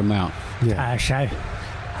have the right amount. Yeah. Gosh, I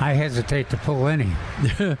hesitate to pull any.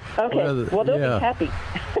 Okay, well they'll be happy.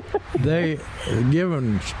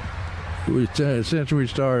 Since we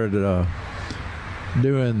started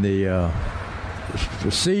doing the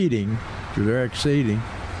seeding, direct seeding,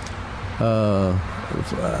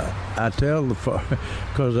 I tell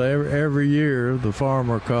because every year the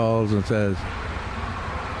farmer calls and says,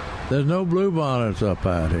 there's no bluebonnets up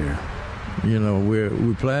out here. You know,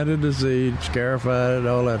 we planted the seed, scarified it,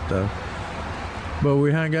 all that stuff, but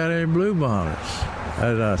we haven't got any bluebonnets.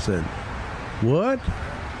 And I said, what?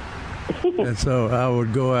 And so I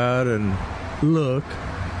would go out and look,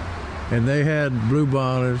 and they had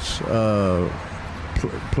bluebonnets,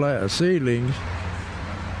 seedlings,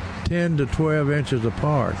 10 to 12 inches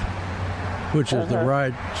apart, which is the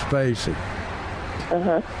right spacing.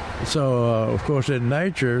 So, of course, in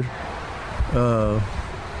nature,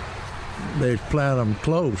 they plant them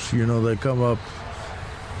close. You know, they come up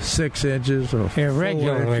 6 inches or 4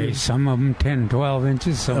 irregularly. inches. Some of them 10, 12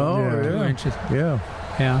 inches, some of them 2 inches. Yeah.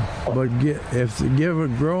 But if they give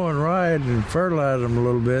it growing right and fertilize them a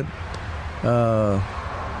little bit, a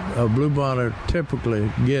bluebonnet typically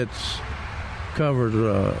gets covered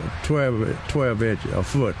 12 inches, a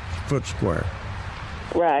foot square.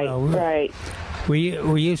 Right, right.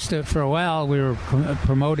 We used to, for a while, we were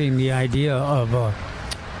promoting the idea of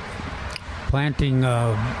planting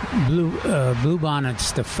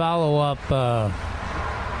bluebonnets to follow up.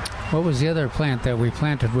 What was the other plant that we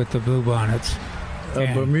planted with the bluebonnets?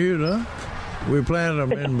 Bermuda. We planted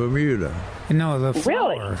them in Bermuda. No, the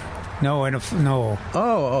flower. Really? No.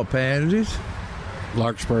 Oh, pansies.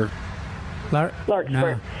 Larkspur. Larkspur.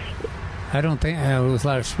 No, I don't think it was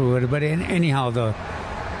larkspur, but anyhow, the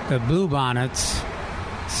bluebonnets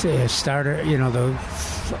started. You know, the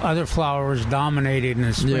other flowers dominated in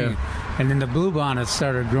the spring, and then the bluebonnets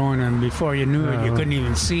started growing, and before you knew it, you couldn't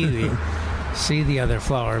even see the other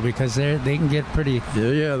flower because they can get pretty.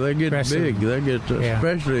 Yeah, they get aggressive. big. They get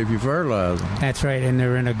especially if you fertilize them. That's right, and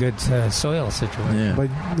they're in a good soil situation. Yeah. But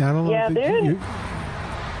I don't know. Yeah,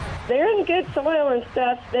 they're in good soil and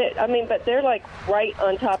stuff. But they're like right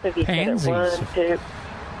on top of each Pansies. other. 1, 2.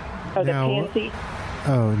 Oh, the pansies.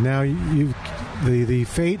 Oh, now the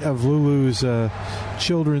fate of Lulu's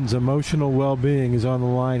children's emotional well-being is on the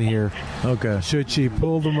line here. Okay. Should she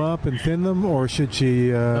pull them up and thin them, or should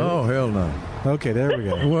she? Oh, hell no. Okay, there we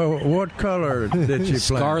go. Well, what color did she plant?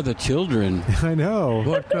 Scar the children. I know.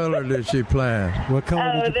 What color did she plant? What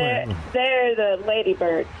color did you plant? They're the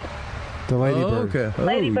ladybirds. The ladybird. Oh, okay.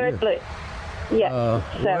 Ladybird blue. Yeah.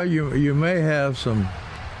 Well, you may have some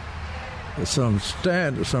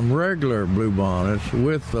regular bluebonnets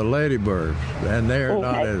with the ladybirds, and they're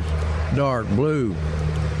not as dark blue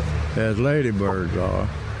as ladybirds are.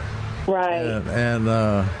 Right. And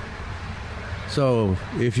so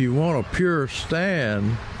if you want a pure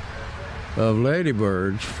stand of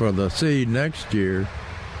ladybirds for the seed next year,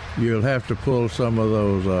 you'll have to pull some of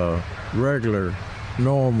those regular,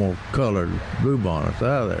 normal colored bluebonnets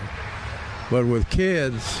out of there. But with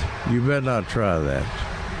kids, you better not try that,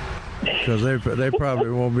 because they probably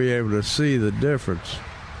won't be able to see the difference.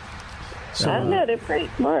 I don't know, they're pretty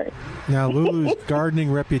smart. Now Lulu's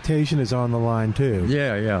gardening reputation is on the line too.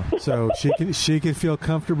 Yeah. So she can feel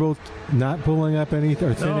comfortable not pulling up any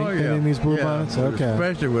or thinning these bluebonnets. Yeah, okay.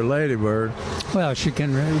 Especially with ladybird. Well, she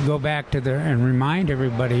can go back to and remind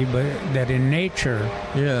everybody, but that in nature,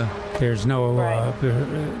 there's no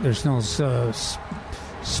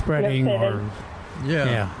spreading or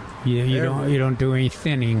you don't do any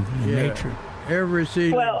thinning in nature. Every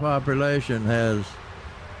seedling population has.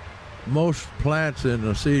 Most plants in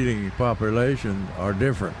the seedling population are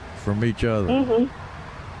different from each other.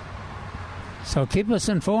 So keep us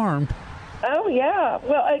informed. Oh, yeah.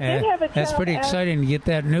 Well, I did have a child. That's pretty exciting to get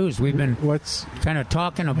that news. We've been kind of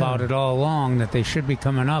talking about it all along, that they should be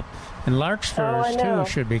coming up. And larkspurs, too,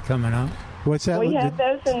 should be coming up. What's that? We have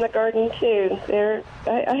those in the garden, too.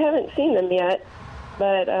 I haven't seen them yet,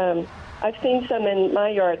 but I've seen some in my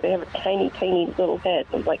yard. They have a tiny, tiny little head.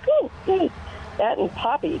 I'm like, oh, yay. That and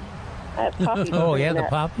poppies. I have poppies. Oh, yeah, the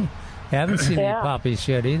poppy. I haven't seen any poppies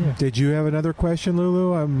yet either. Did you have another question,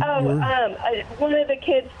 Lulu? One of the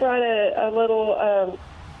kids brought a little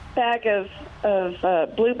bag of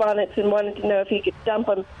bluebonnets and wanted to know if he could dump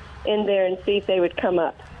them in there and see if they would come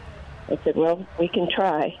up. I said, well, we can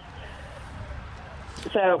try.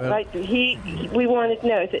 So we wanted to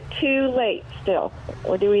know, is it too late still,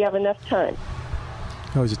 or do we have enough time?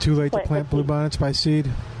 Oh, is it too late to plant bluebonnets by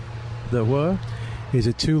seed? The what? Is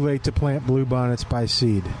it too late to plant bluebonnets by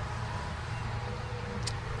seed?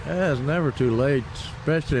 It's never too late,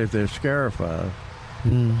 especially if they're scarified.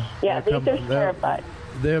 Yeah, these are scarified.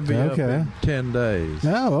 They'll be up in 10 days.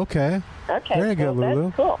 Oh, okay. Okay, very good, Lulu.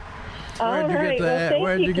 That's cool.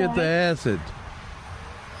 Where'd you get the acid?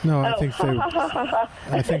 No, I think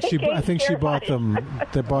she bought them.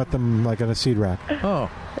 They bought them like on a seed rack. Oh,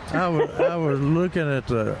 I was looking at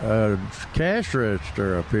the cash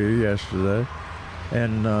register up here yesterday,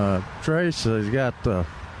 and Trace has got the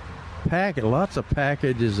lots of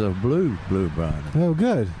packages of bluebonnet. Oh,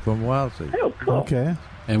 good. From Wild Seed. Oh, cool. Okay.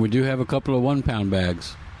 And we do have a couple of 1-pound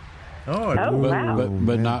bags. Wow.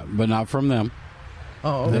 But not from them.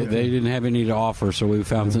 Oh, okay. They didn't have any to offer, so we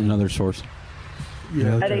found another source.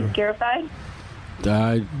 Yeah. Are they scarified?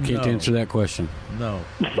 I can't answer that question. No.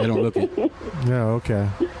 They don't look it. No, okay.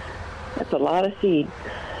 That's a lot of seed.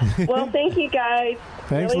 Well, thank you, guys.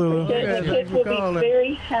 Thanks, Lulu. The kids will be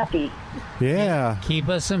very happy. Yeah. Keep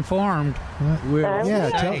us informed.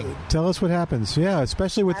 Tell us what happens. Yeah,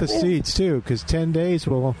 especially with the seeds, too, because 10 days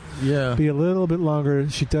will be a little bit longer.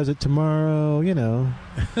 She does it tomorrow,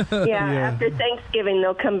 After Thanksgiving,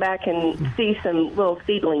 they'll come back and see some little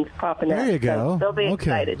seedlings popping out. There you go. So they'll be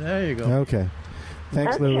excited. There you go. Okay.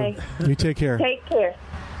 Thanks, Lulu. You take care. Take care.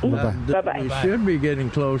 Bye-bye. We should be getting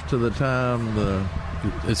close to the time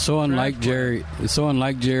It's so unlike Jerry. It's so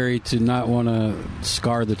unlike Jerry to not want to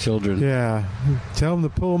scar the children. Yeah, tell them to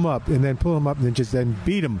pull them up, and then pull them up, and then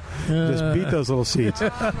beat them. Just beat those little seeds. All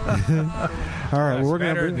right, we're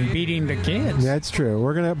going to beating the kids. That's true.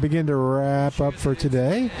 We're going to begin to wrap up for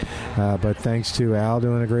today, but thanks to Al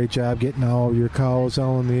doing a great job getting all your calls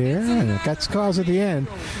on the air, and got calls at the end.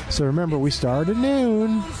 So remember, we start at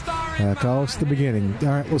noon. Call us at the beginning. All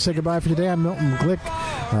right, we'll say goodbye for today. I'm Milton Glueck,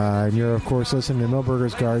 and you're of course listening to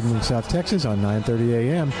Milberger's Garden in South Texas on 9:30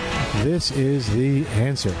 a.m. This is The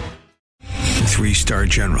Answer. 3-star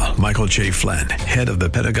General Michael J. Flynn, head of the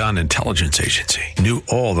Pentagon Intelligence Agency, knew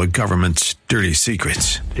all the government's dirty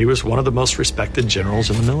secrets. He was one of the most respected generals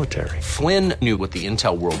in the military. Flynn knew what the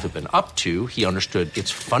intel world had been up to. He understood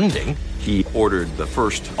its funding. He ordered the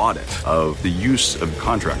first audit of the use of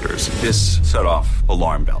contractors. This set off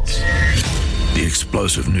alarm bells. The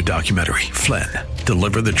explosive new documentary, Flynn,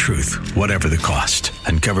 Deliver the Truth, Whatever the Cost,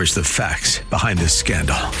 uncovers the facts behind this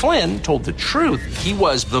scandal. Flynn told the truth. He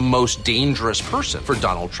was the most dangerous person for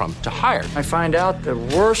Donald Trump to hire. I find out the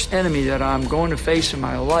worst enemy that I'm going to face in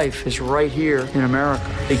my life is right here in America.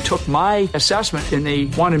 They took my assessment and they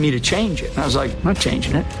wanted me to change it. And I was like, I'm not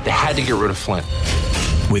changing it. They had to get rid of Flynn.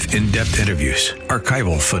 With in-depth interviews,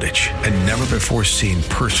 archival footage, and never-before-seen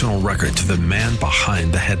personal records of the man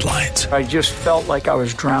behind the headlines. I just felt like I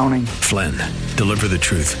was drowning. Flynn, Deliver the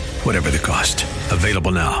Truth, Whatever the Cost.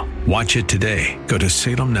 Available now. Watch it today. Go to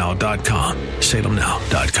salemnow.com.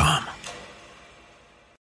 salemnow.com.